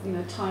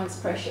and time is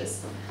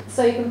precious.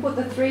 So you can put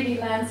the 3D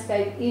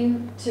landscape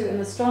into an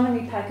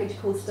astronomy package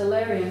called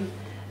Stellarium,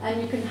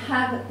 and you can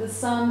have the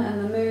sun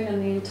and the moon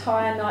and the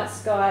entire night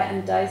sky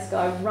and day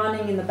sky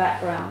running in the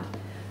background.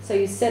 So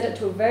you set it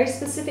to a very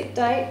specific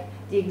date,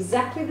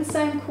 exactly the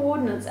same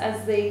coordinates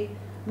as the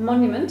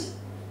monument,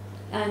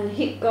 and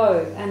hit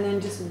go, and then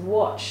just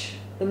watch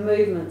the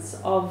movements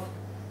of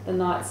the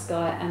night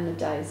sky and the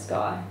day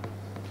sky.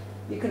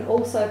 You can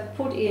also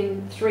put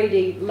in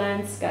 3D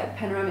landscape,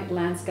 panoramic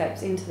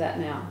landscapes into that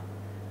now,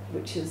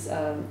 which is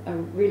a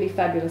really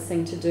fabulous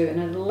thing to do, and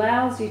it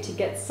allows you to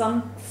get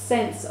some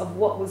sense of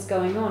what was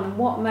going on and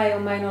what may or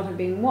may not have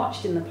been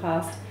watched in the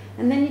past,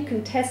 and then you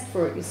can test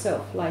for it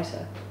yourself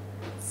later,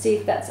 see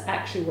if that's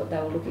actually what they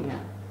were looking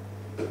at.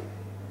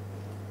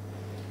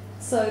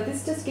 So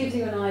this just gives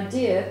you an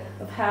idea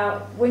of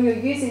how, when you're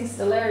using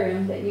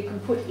Stellarium, that you can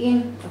put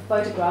in a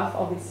photograph.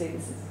 Obviously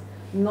this is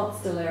not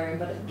Stellarium,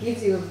 but it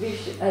gives you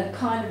a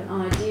kind of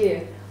an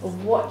idea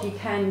of what you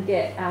can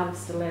get out of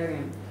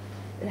Stellarium.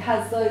 It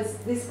has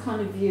this kind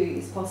of view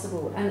is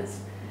possible, and it's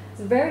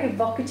very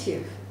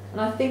evocative,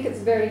 and I think it's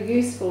very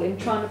useful in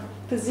trying to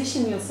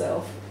position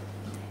yourself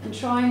and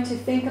trying to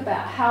think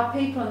about how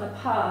people in the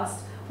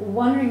past were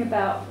wondering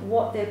about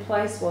what their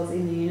place was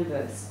in the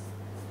universe.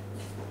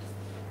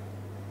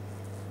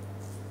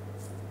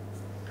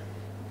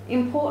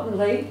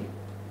 Importantly,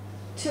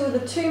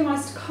 the two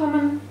most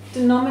common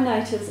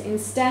denominators in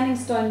standing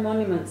stone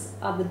monuments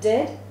are the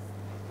dead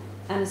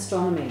and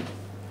astronomy,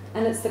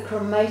 and it's the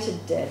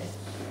cremated dead.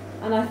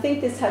 And I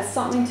think this has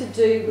something to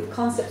do with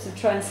concepts of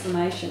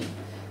transformation.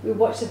 We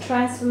watch the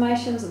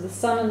transformations of the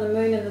sun and the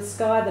moon in the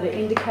sky that are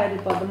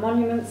indicated by the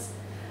monuments,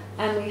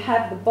 and we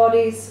have the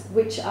bodies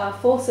which are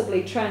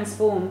forcibly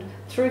transformed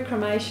through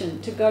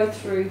cremation to go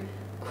through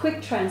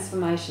quick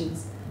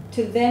transformations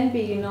to then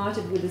be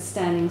united with the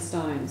standing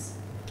stones.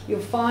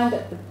 You'll find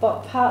that the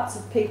parts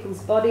of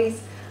people's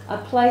bodies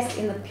are placed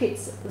in the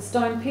pits, the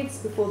stone pits,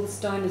 before the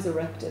stone is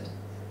erected.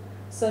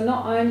 So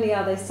not only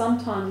are they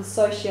sometimes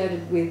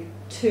associated with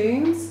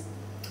tombs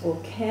or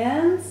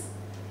cairns,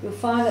 you'll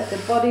find that the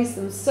bodies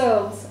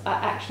themselves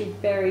are actually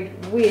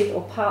buried with,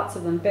 or parts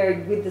of them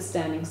buried with, the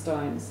standing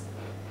stones.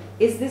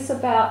 Is this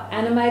about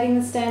animating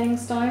the standing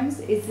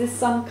stones? Is this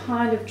some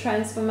kind of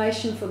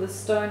transformation for the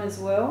stone as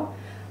well?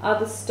 Are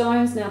the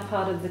stones now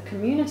part of the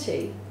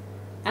community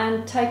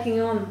and taking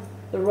on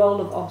the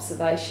role of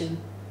observation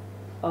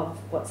of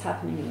what's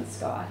happening in the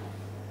sky?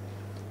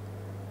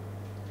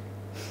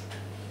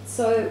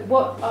 So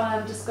what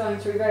I'm just going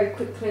through very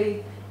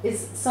quickly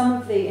is some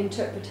of the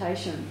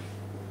interpretation.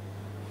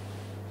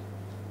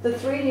 The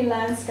 3D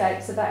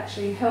landscapes have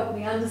actually helped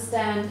me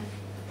understand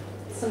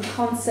some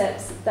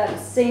concepts that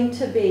seem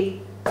to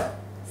be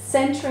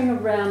centering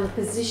around the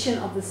position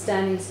of the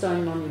standing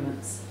stone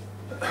monuments.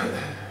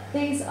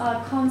 These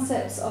are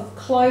concepts of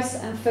close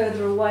and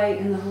further away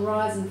in the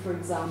horizon, for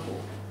example.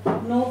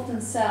 North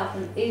and south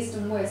and east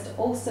and west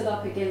all set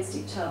up against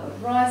each other,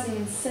 rising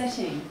and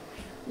setting,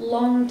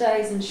 long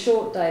days and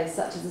short days,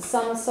 such as the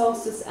summer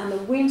solstice and the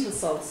winter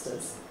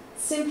solstice,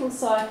 simple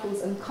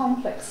cycles and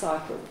complex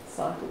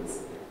cycles.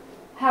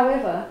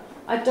 However,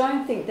 I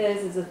don't think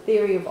theirs is a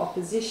theory of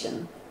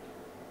opposition.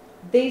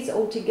 These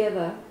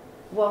altogether,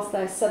 whilst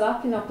they are set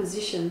up in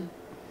opposition,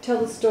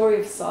 tell the story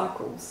of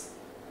cycles.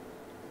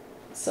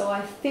 So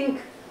I think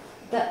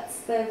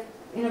that's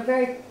in a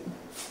very,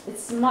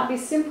 it might be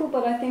simple,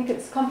 but I think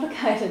it's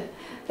complicated,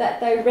 that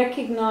they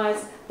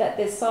recognise that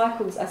their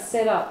cycles are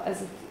set up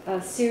as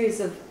a series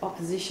of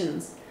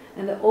oppositions,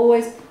 and they're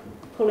always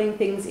pulling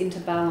things into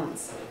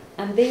balance.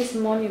 And these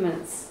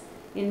monuments,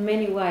 in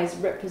many ways,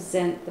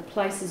 represent the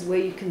places where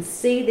you can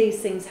see these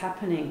things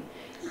happening.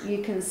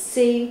 You can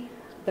see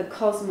the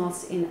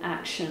cosmos in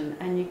action,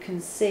 and you can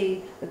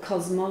see the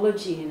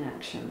cosmology in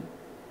action.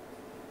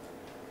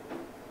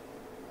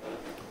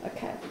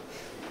 Okay.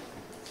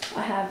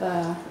 I have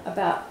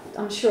about,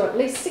 I'm sure, at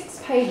least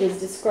 6 pages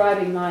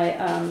describing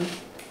my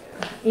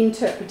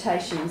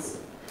interpretations,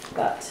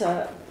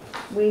 but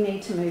we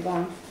need to move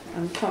on.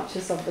 I'm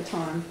conscious of the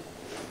time.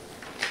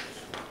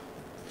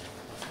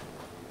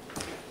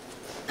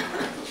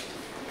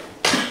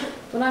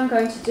 What I'm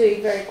going to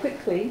do very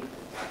quickly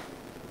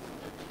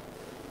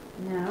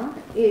now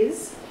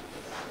is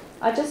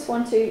I just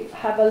want to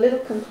have a little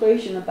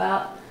conclusion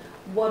about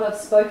what I've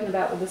spoken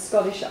about with the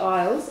Scottish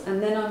Isles,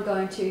 and then I'm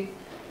going to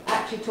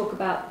actually talk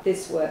about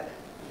this work.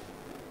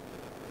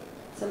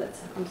 So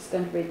I'm just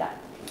going to read that.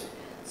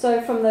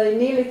 So from the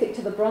Neolithic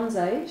to the Bronze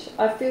Age,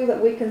 I feel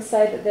that we can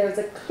say that there is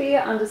a clear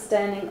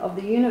understanding of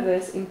the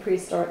universe in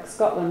prehistoric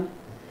Scotland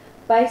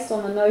based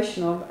on the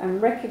notion of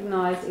and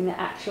recognised in the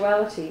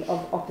actuality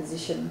of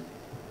opposition.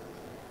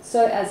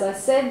 So as I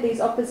said,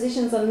 these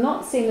oppositions are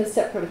not seen as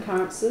separate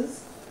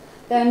occurrences.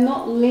 They are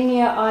not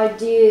linear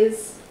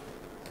ideas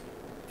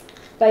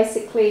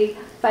basically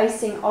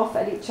facing off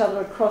at each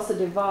other across a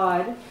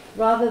divide.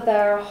 Rather, they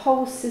are a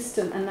whole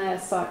system, and they are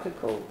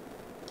cyclical.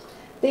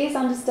 These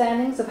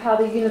understandings of how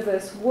the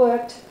universe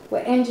worked were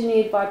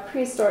engineered by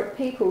prehistoric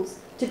peoples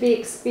to be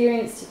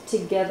experienced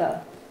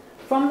together,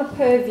 from the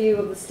purview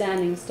of the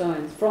standing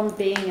stones, from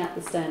being at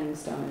the standing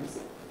stones.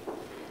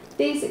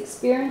 These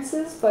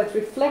experiences both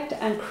reflect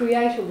and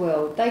create a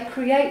world. They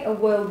create a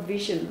world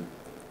vision.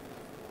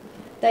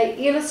 They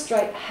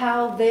illustrate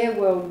how their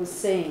world was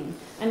seen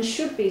and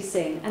should be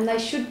seen, and they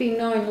should be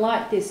known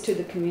like this to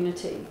the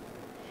community.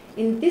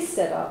 In this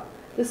setup,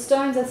 the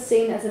stones are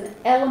seen as an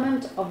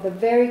element of the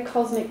very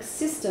cosmic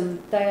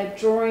system they are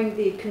drawing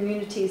the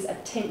community's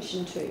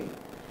attention to.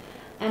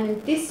 And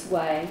in this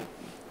way,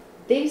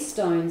 these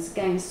stones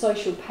gain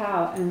social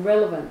power and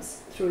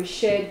relevance through a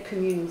shared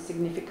communal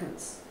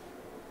significance.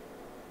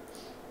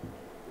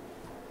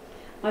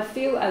 I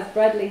feel, as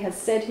Bradley has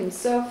said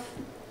himself,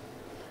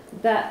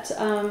 that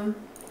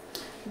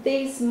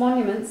these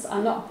monuments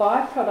are not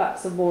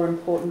byproducts of more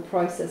important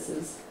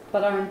processes,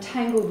 but are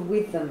entangled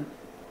with them.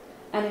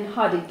 And in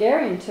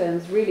Heideggerian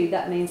terms, really,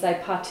 that means they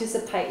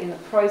participate in the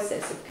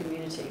process of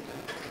community.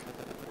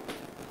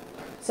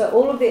 So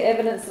all of the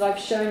evidence that I've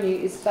shown you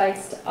is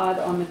based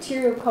either on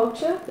material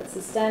culture, that's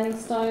the standing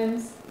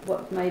stones,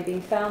 what may have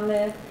been found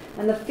there,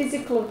 and the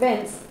physical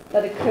events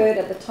that occurred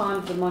at the time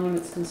of the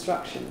monument's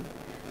construction.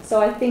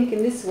 So I think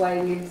in this way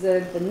we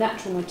observe the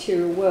natural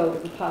material world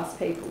of the past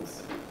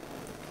peoples.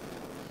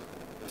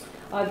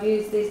 I've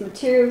used these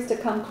materials to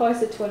come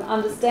closer to an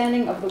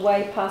understanding of the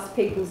way past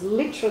peoples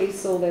literally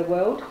saw their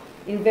world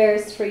in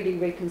various 3D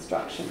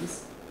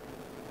reconstructions.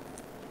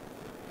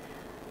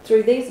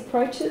 Through these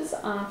approaches,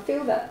 I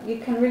feel that you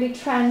can really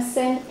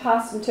transcend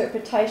past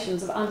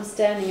interpretations of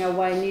understanding our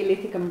way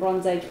Neolithic and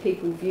Bronze Age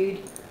people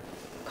viewed,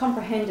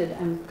 comprehended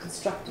and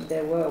constructed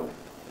their world.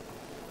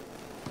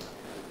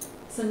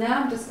 So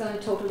now I'm just going to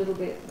talk a little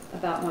bit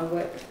about my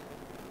work,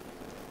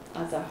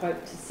 as I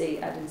hope to see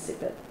ad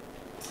incipit.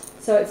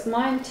 So it's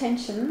my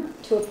intention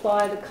to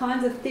apply the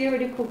kinds of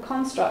theoretical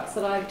constructs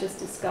that I've just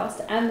discussed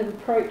and the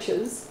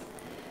approaches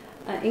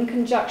in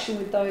conjunction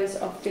with those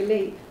of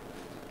Philippe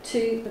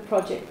to the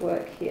project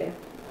work here.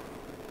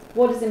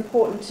 What is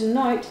important to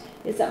note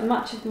is that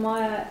much of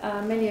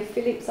my, many of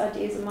Philippe's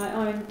ideas and my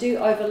own do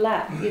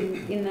overlap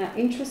in their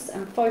interests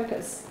and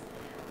focus.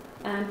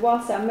 And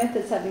whilst our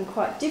methods have been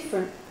quite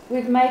different,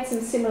 we've made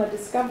some similar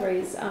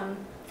discoveries.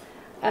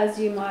 As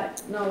you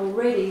might know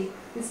already,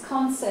 this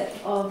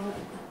concept of,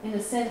 in a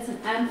sense, an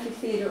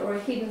amphitheatre or a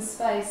hidden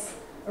space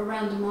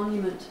around a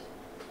monument.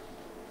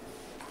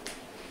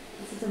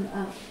 This is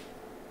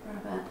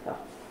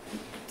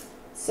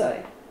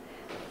So,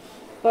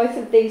 both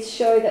of these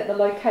show that the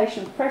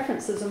location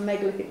preferences of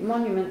megalithic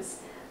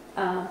monuments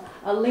are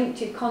linked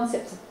to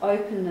concepts of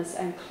openness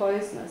and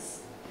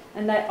closeness,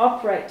 and they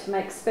operate to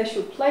make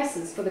special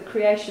places for the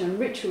creation and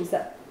rituals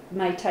that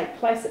may take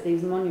place at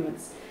these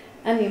monuments,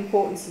 and the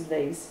importance of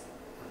these.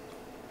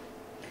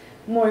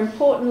 More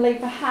importantly,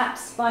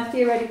 perhaps, my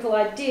theoretical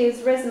ideas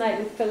resonate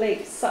with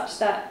Philippe such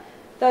that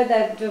though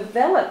they've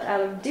developed out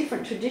of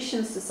different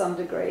traditions to some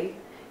degree,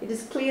 it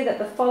is clear that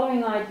the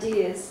following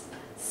ideas,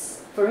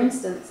 for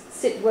instance,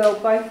 sit well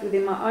both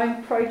within my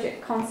own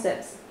project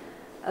concepts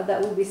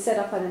that will be set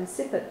up at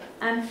Incipit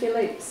and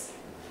Philippe's.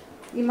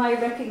 You may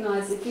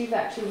recognise, if you've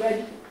actually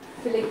read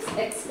Philippe's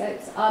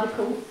Escape's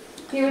article,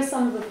 here are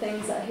some of the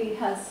things that he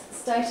has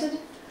stated,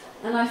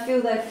 and I feel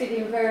they fit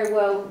in very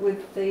well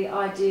with the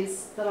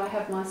ideas that I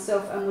have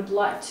myself and would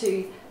like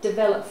to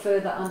develop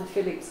further under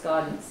Philippe's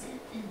guidance.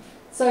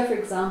 So, for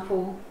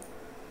example,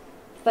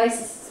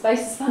 space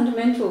is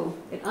fundamental.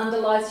 It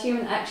underlies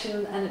human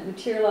action and it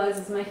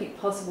materialises, making it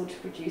possible to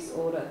produce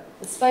order.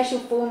 The spatial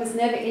form is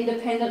never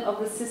independent of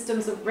the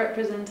systems of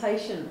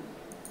representation.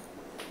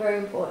 Very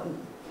important.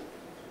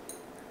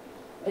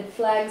 It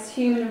flags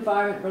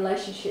human-environment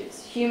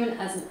relationships, human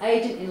as an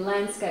agent in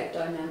landscape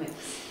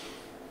dynamics,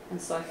 and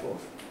so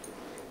forth.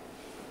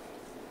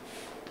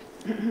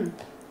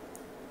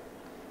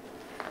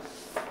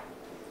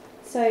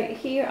 So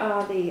here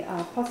are the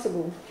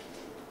possible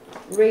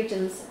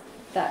regions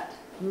that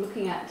I'm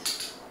looking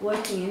at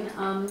working in.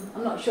 I'm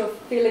not sure if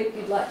Philip,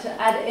 you'd like to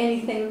add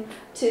anything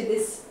to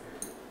this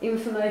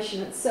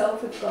information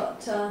itself. We've got,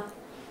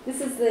 this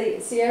is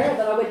the Sierra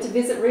that I went to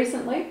visit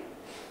recently,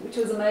 which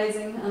was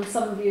amazing.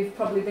 Some of you have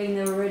probably been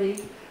there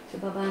already,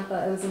 but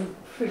it was a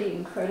pretty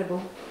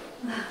incredible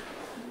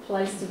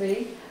place to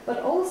be. But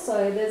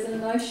also there's a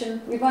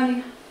notion, we've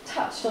only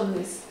touched on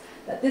this,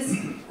 that this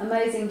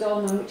amazing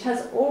dolmen, which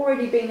has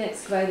already been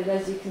excavated,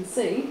 as you can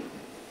see,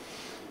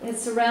 is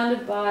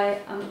surrounded by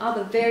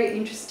other very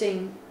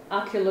interesting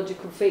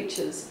archaeological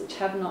features which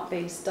have not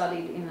been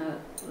studied in a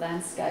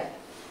landscape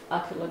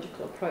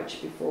archaeological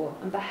approach before.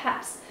 And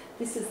perhaps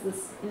this is,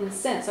 in a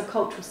sense, a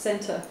cultural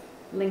centre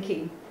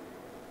linking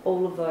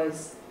all of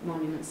those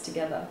monuments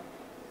together.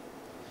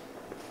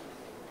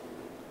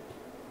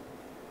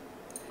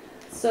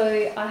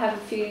 So I have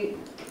a few,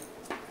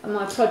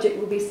 my project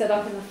will be set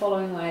up in the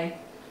following way.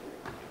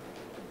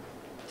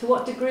 To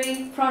what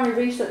degree, primary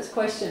research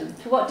question,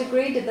 to what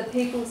degree did the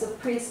peoples of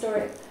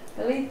prehistoric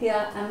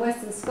Galicia and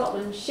Western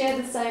Scotland share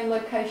the same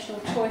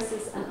locational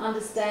choices and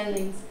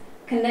understandings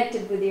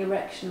connected with the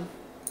erection of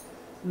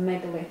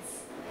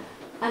megaliths?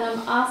 And I'm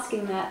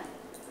asking that,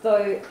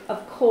 though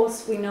of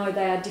course we know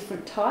they are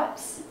different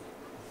types,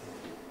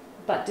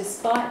 but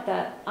despite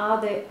that,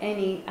 are there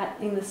any,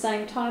 in the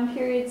same time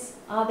periods,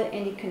 are there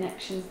any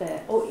connections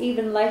there? Or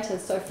even later,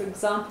 so for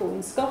example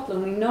in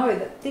Scotland we know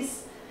that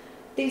these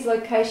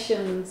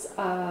locations,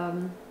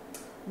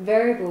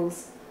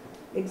 variables,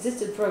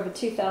 existed for over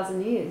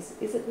 2,000 years.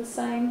 Is it the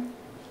same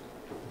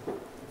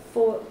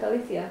for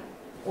Galicia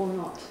or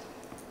not?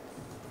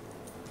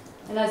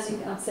 And as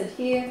I've said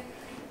here,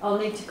 I'll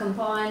need to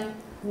combine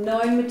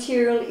known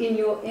material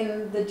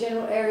in the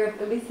general area of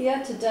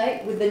Galicia to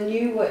date with the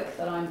new work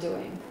that I'm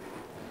doing.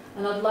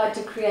 And I'd like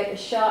to create a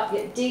sharp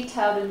yet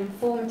detailed and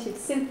informative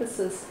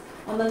synthesis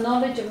on the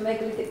knowledge of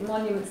megalithic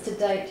monuments to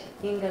date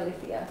in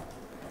Galicia,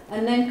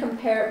 and then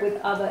compare it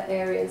with other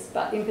areas,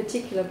 but in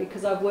particular,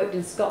 because I've worked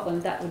in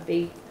Scotland, that would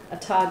be a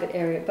target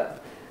area.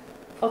 But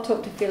I'll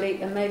talk to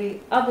Philippe, and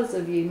maybe others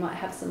of you might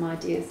have some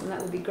ideas, and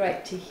that would be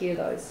great to hear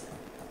those.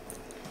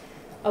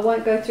 I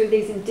won't go through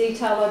these in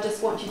detail, I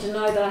just want you to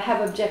know that I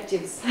have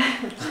objectives.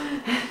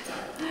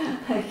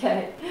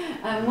 Okay,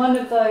 and one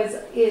of those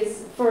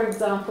is, for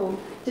example,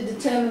 to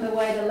determine the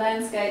way the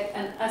landscape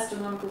and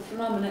astronomical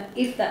phenomena,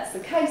 if that's the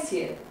case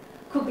here,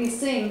 could be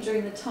seen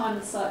during the time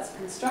the site's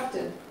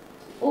constructed.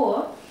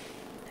 Or,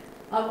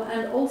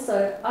 and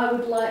also, I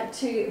would like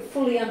to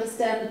fully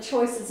understand the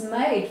choices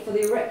made for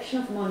the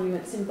erection of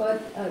monuments in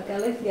both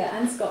Galicia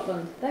and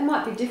Scotland. They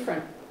might be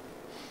different.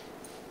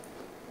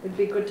 It would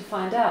be good to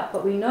find out,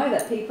 but we know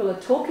that people are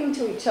talking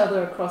to each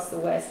other across the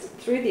West,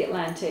 through the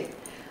Atlantic.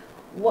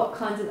 What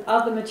kinds of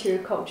other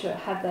material culture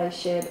have they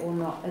shared or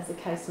not, as the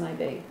case may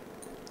be?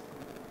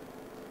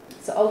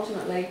 So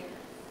ultimately,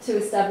 to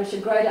establish a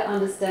greater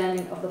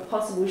understanding of the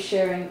possible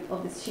sharing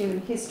of this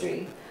human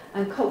history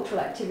and cultural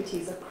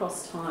activities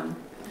across time.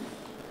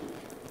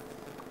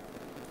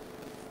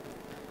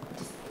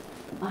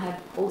 I have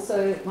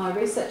also, my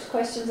research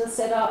questions are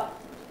set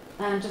up,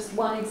 and just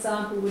one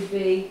example would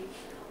be,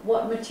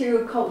 what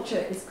material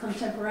culture is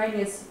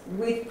contemporaneous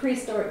with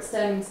prehistoric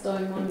standing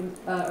stone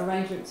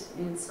arrangements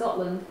in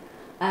Scotland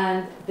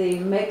and the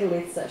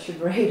megaliths that should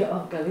read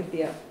of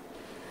Galicia?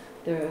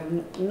 There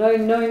are no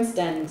known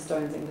standing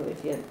stones in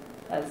Galicia,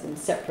 as in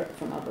separate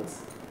from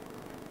others.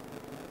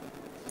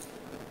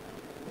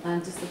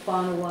 And just the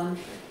final one,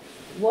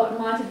 what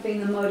might have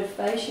been the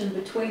motivation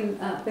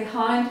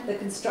behind the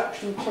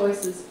construction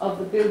choices of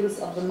the builders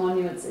of the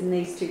monuments in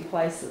these two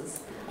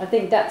places? I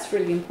think that's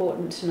really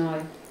important to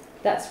know.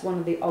 That's one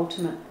of the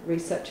ultimate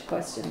research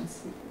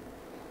questions.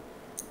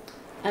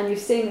 And you've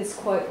seen this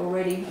quote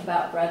already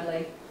about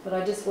Bradley, but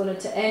I just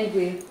wanted to end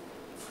with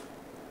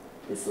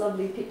this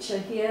lovely picture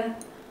here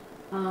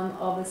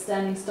of a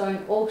standing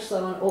stone,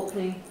 also on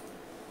Orkney,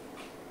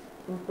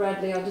 of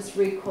Bradley. I'll just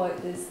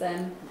re-quote this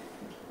then,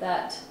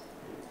 that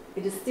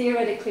it is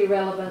theoretically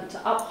relevant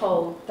to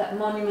uphold that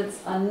monuments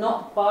are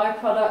not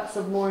byproducts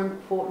of more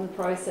important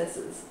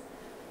processes.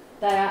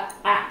 They are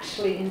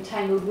actually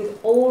entangled with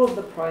all of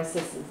the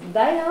processes.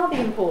 They are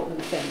the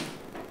important thing.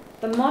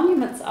 The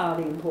monuments are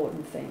the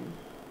important thing.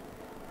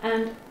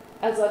 And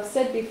as I've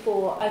said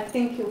before, I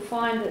think you'll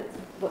find that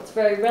what's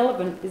very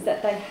relevant is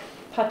that they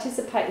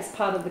participate as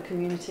part of the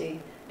community.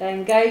 They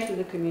engage with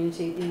the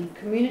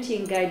community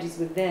engages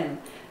with them.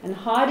 And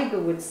Heidegger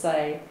would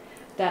say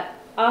that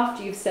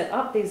after you've set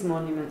up these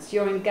monuments,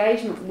 your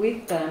engagement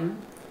with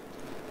them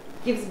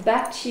gives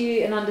back to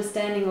you an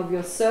understanding of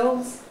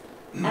yourselves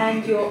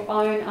and your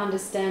own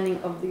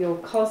understanding of your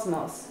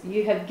cosmos.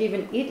 You have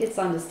given it its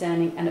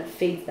understanding and it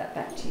feeds that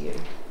back to you.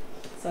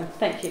 So,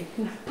 thank you.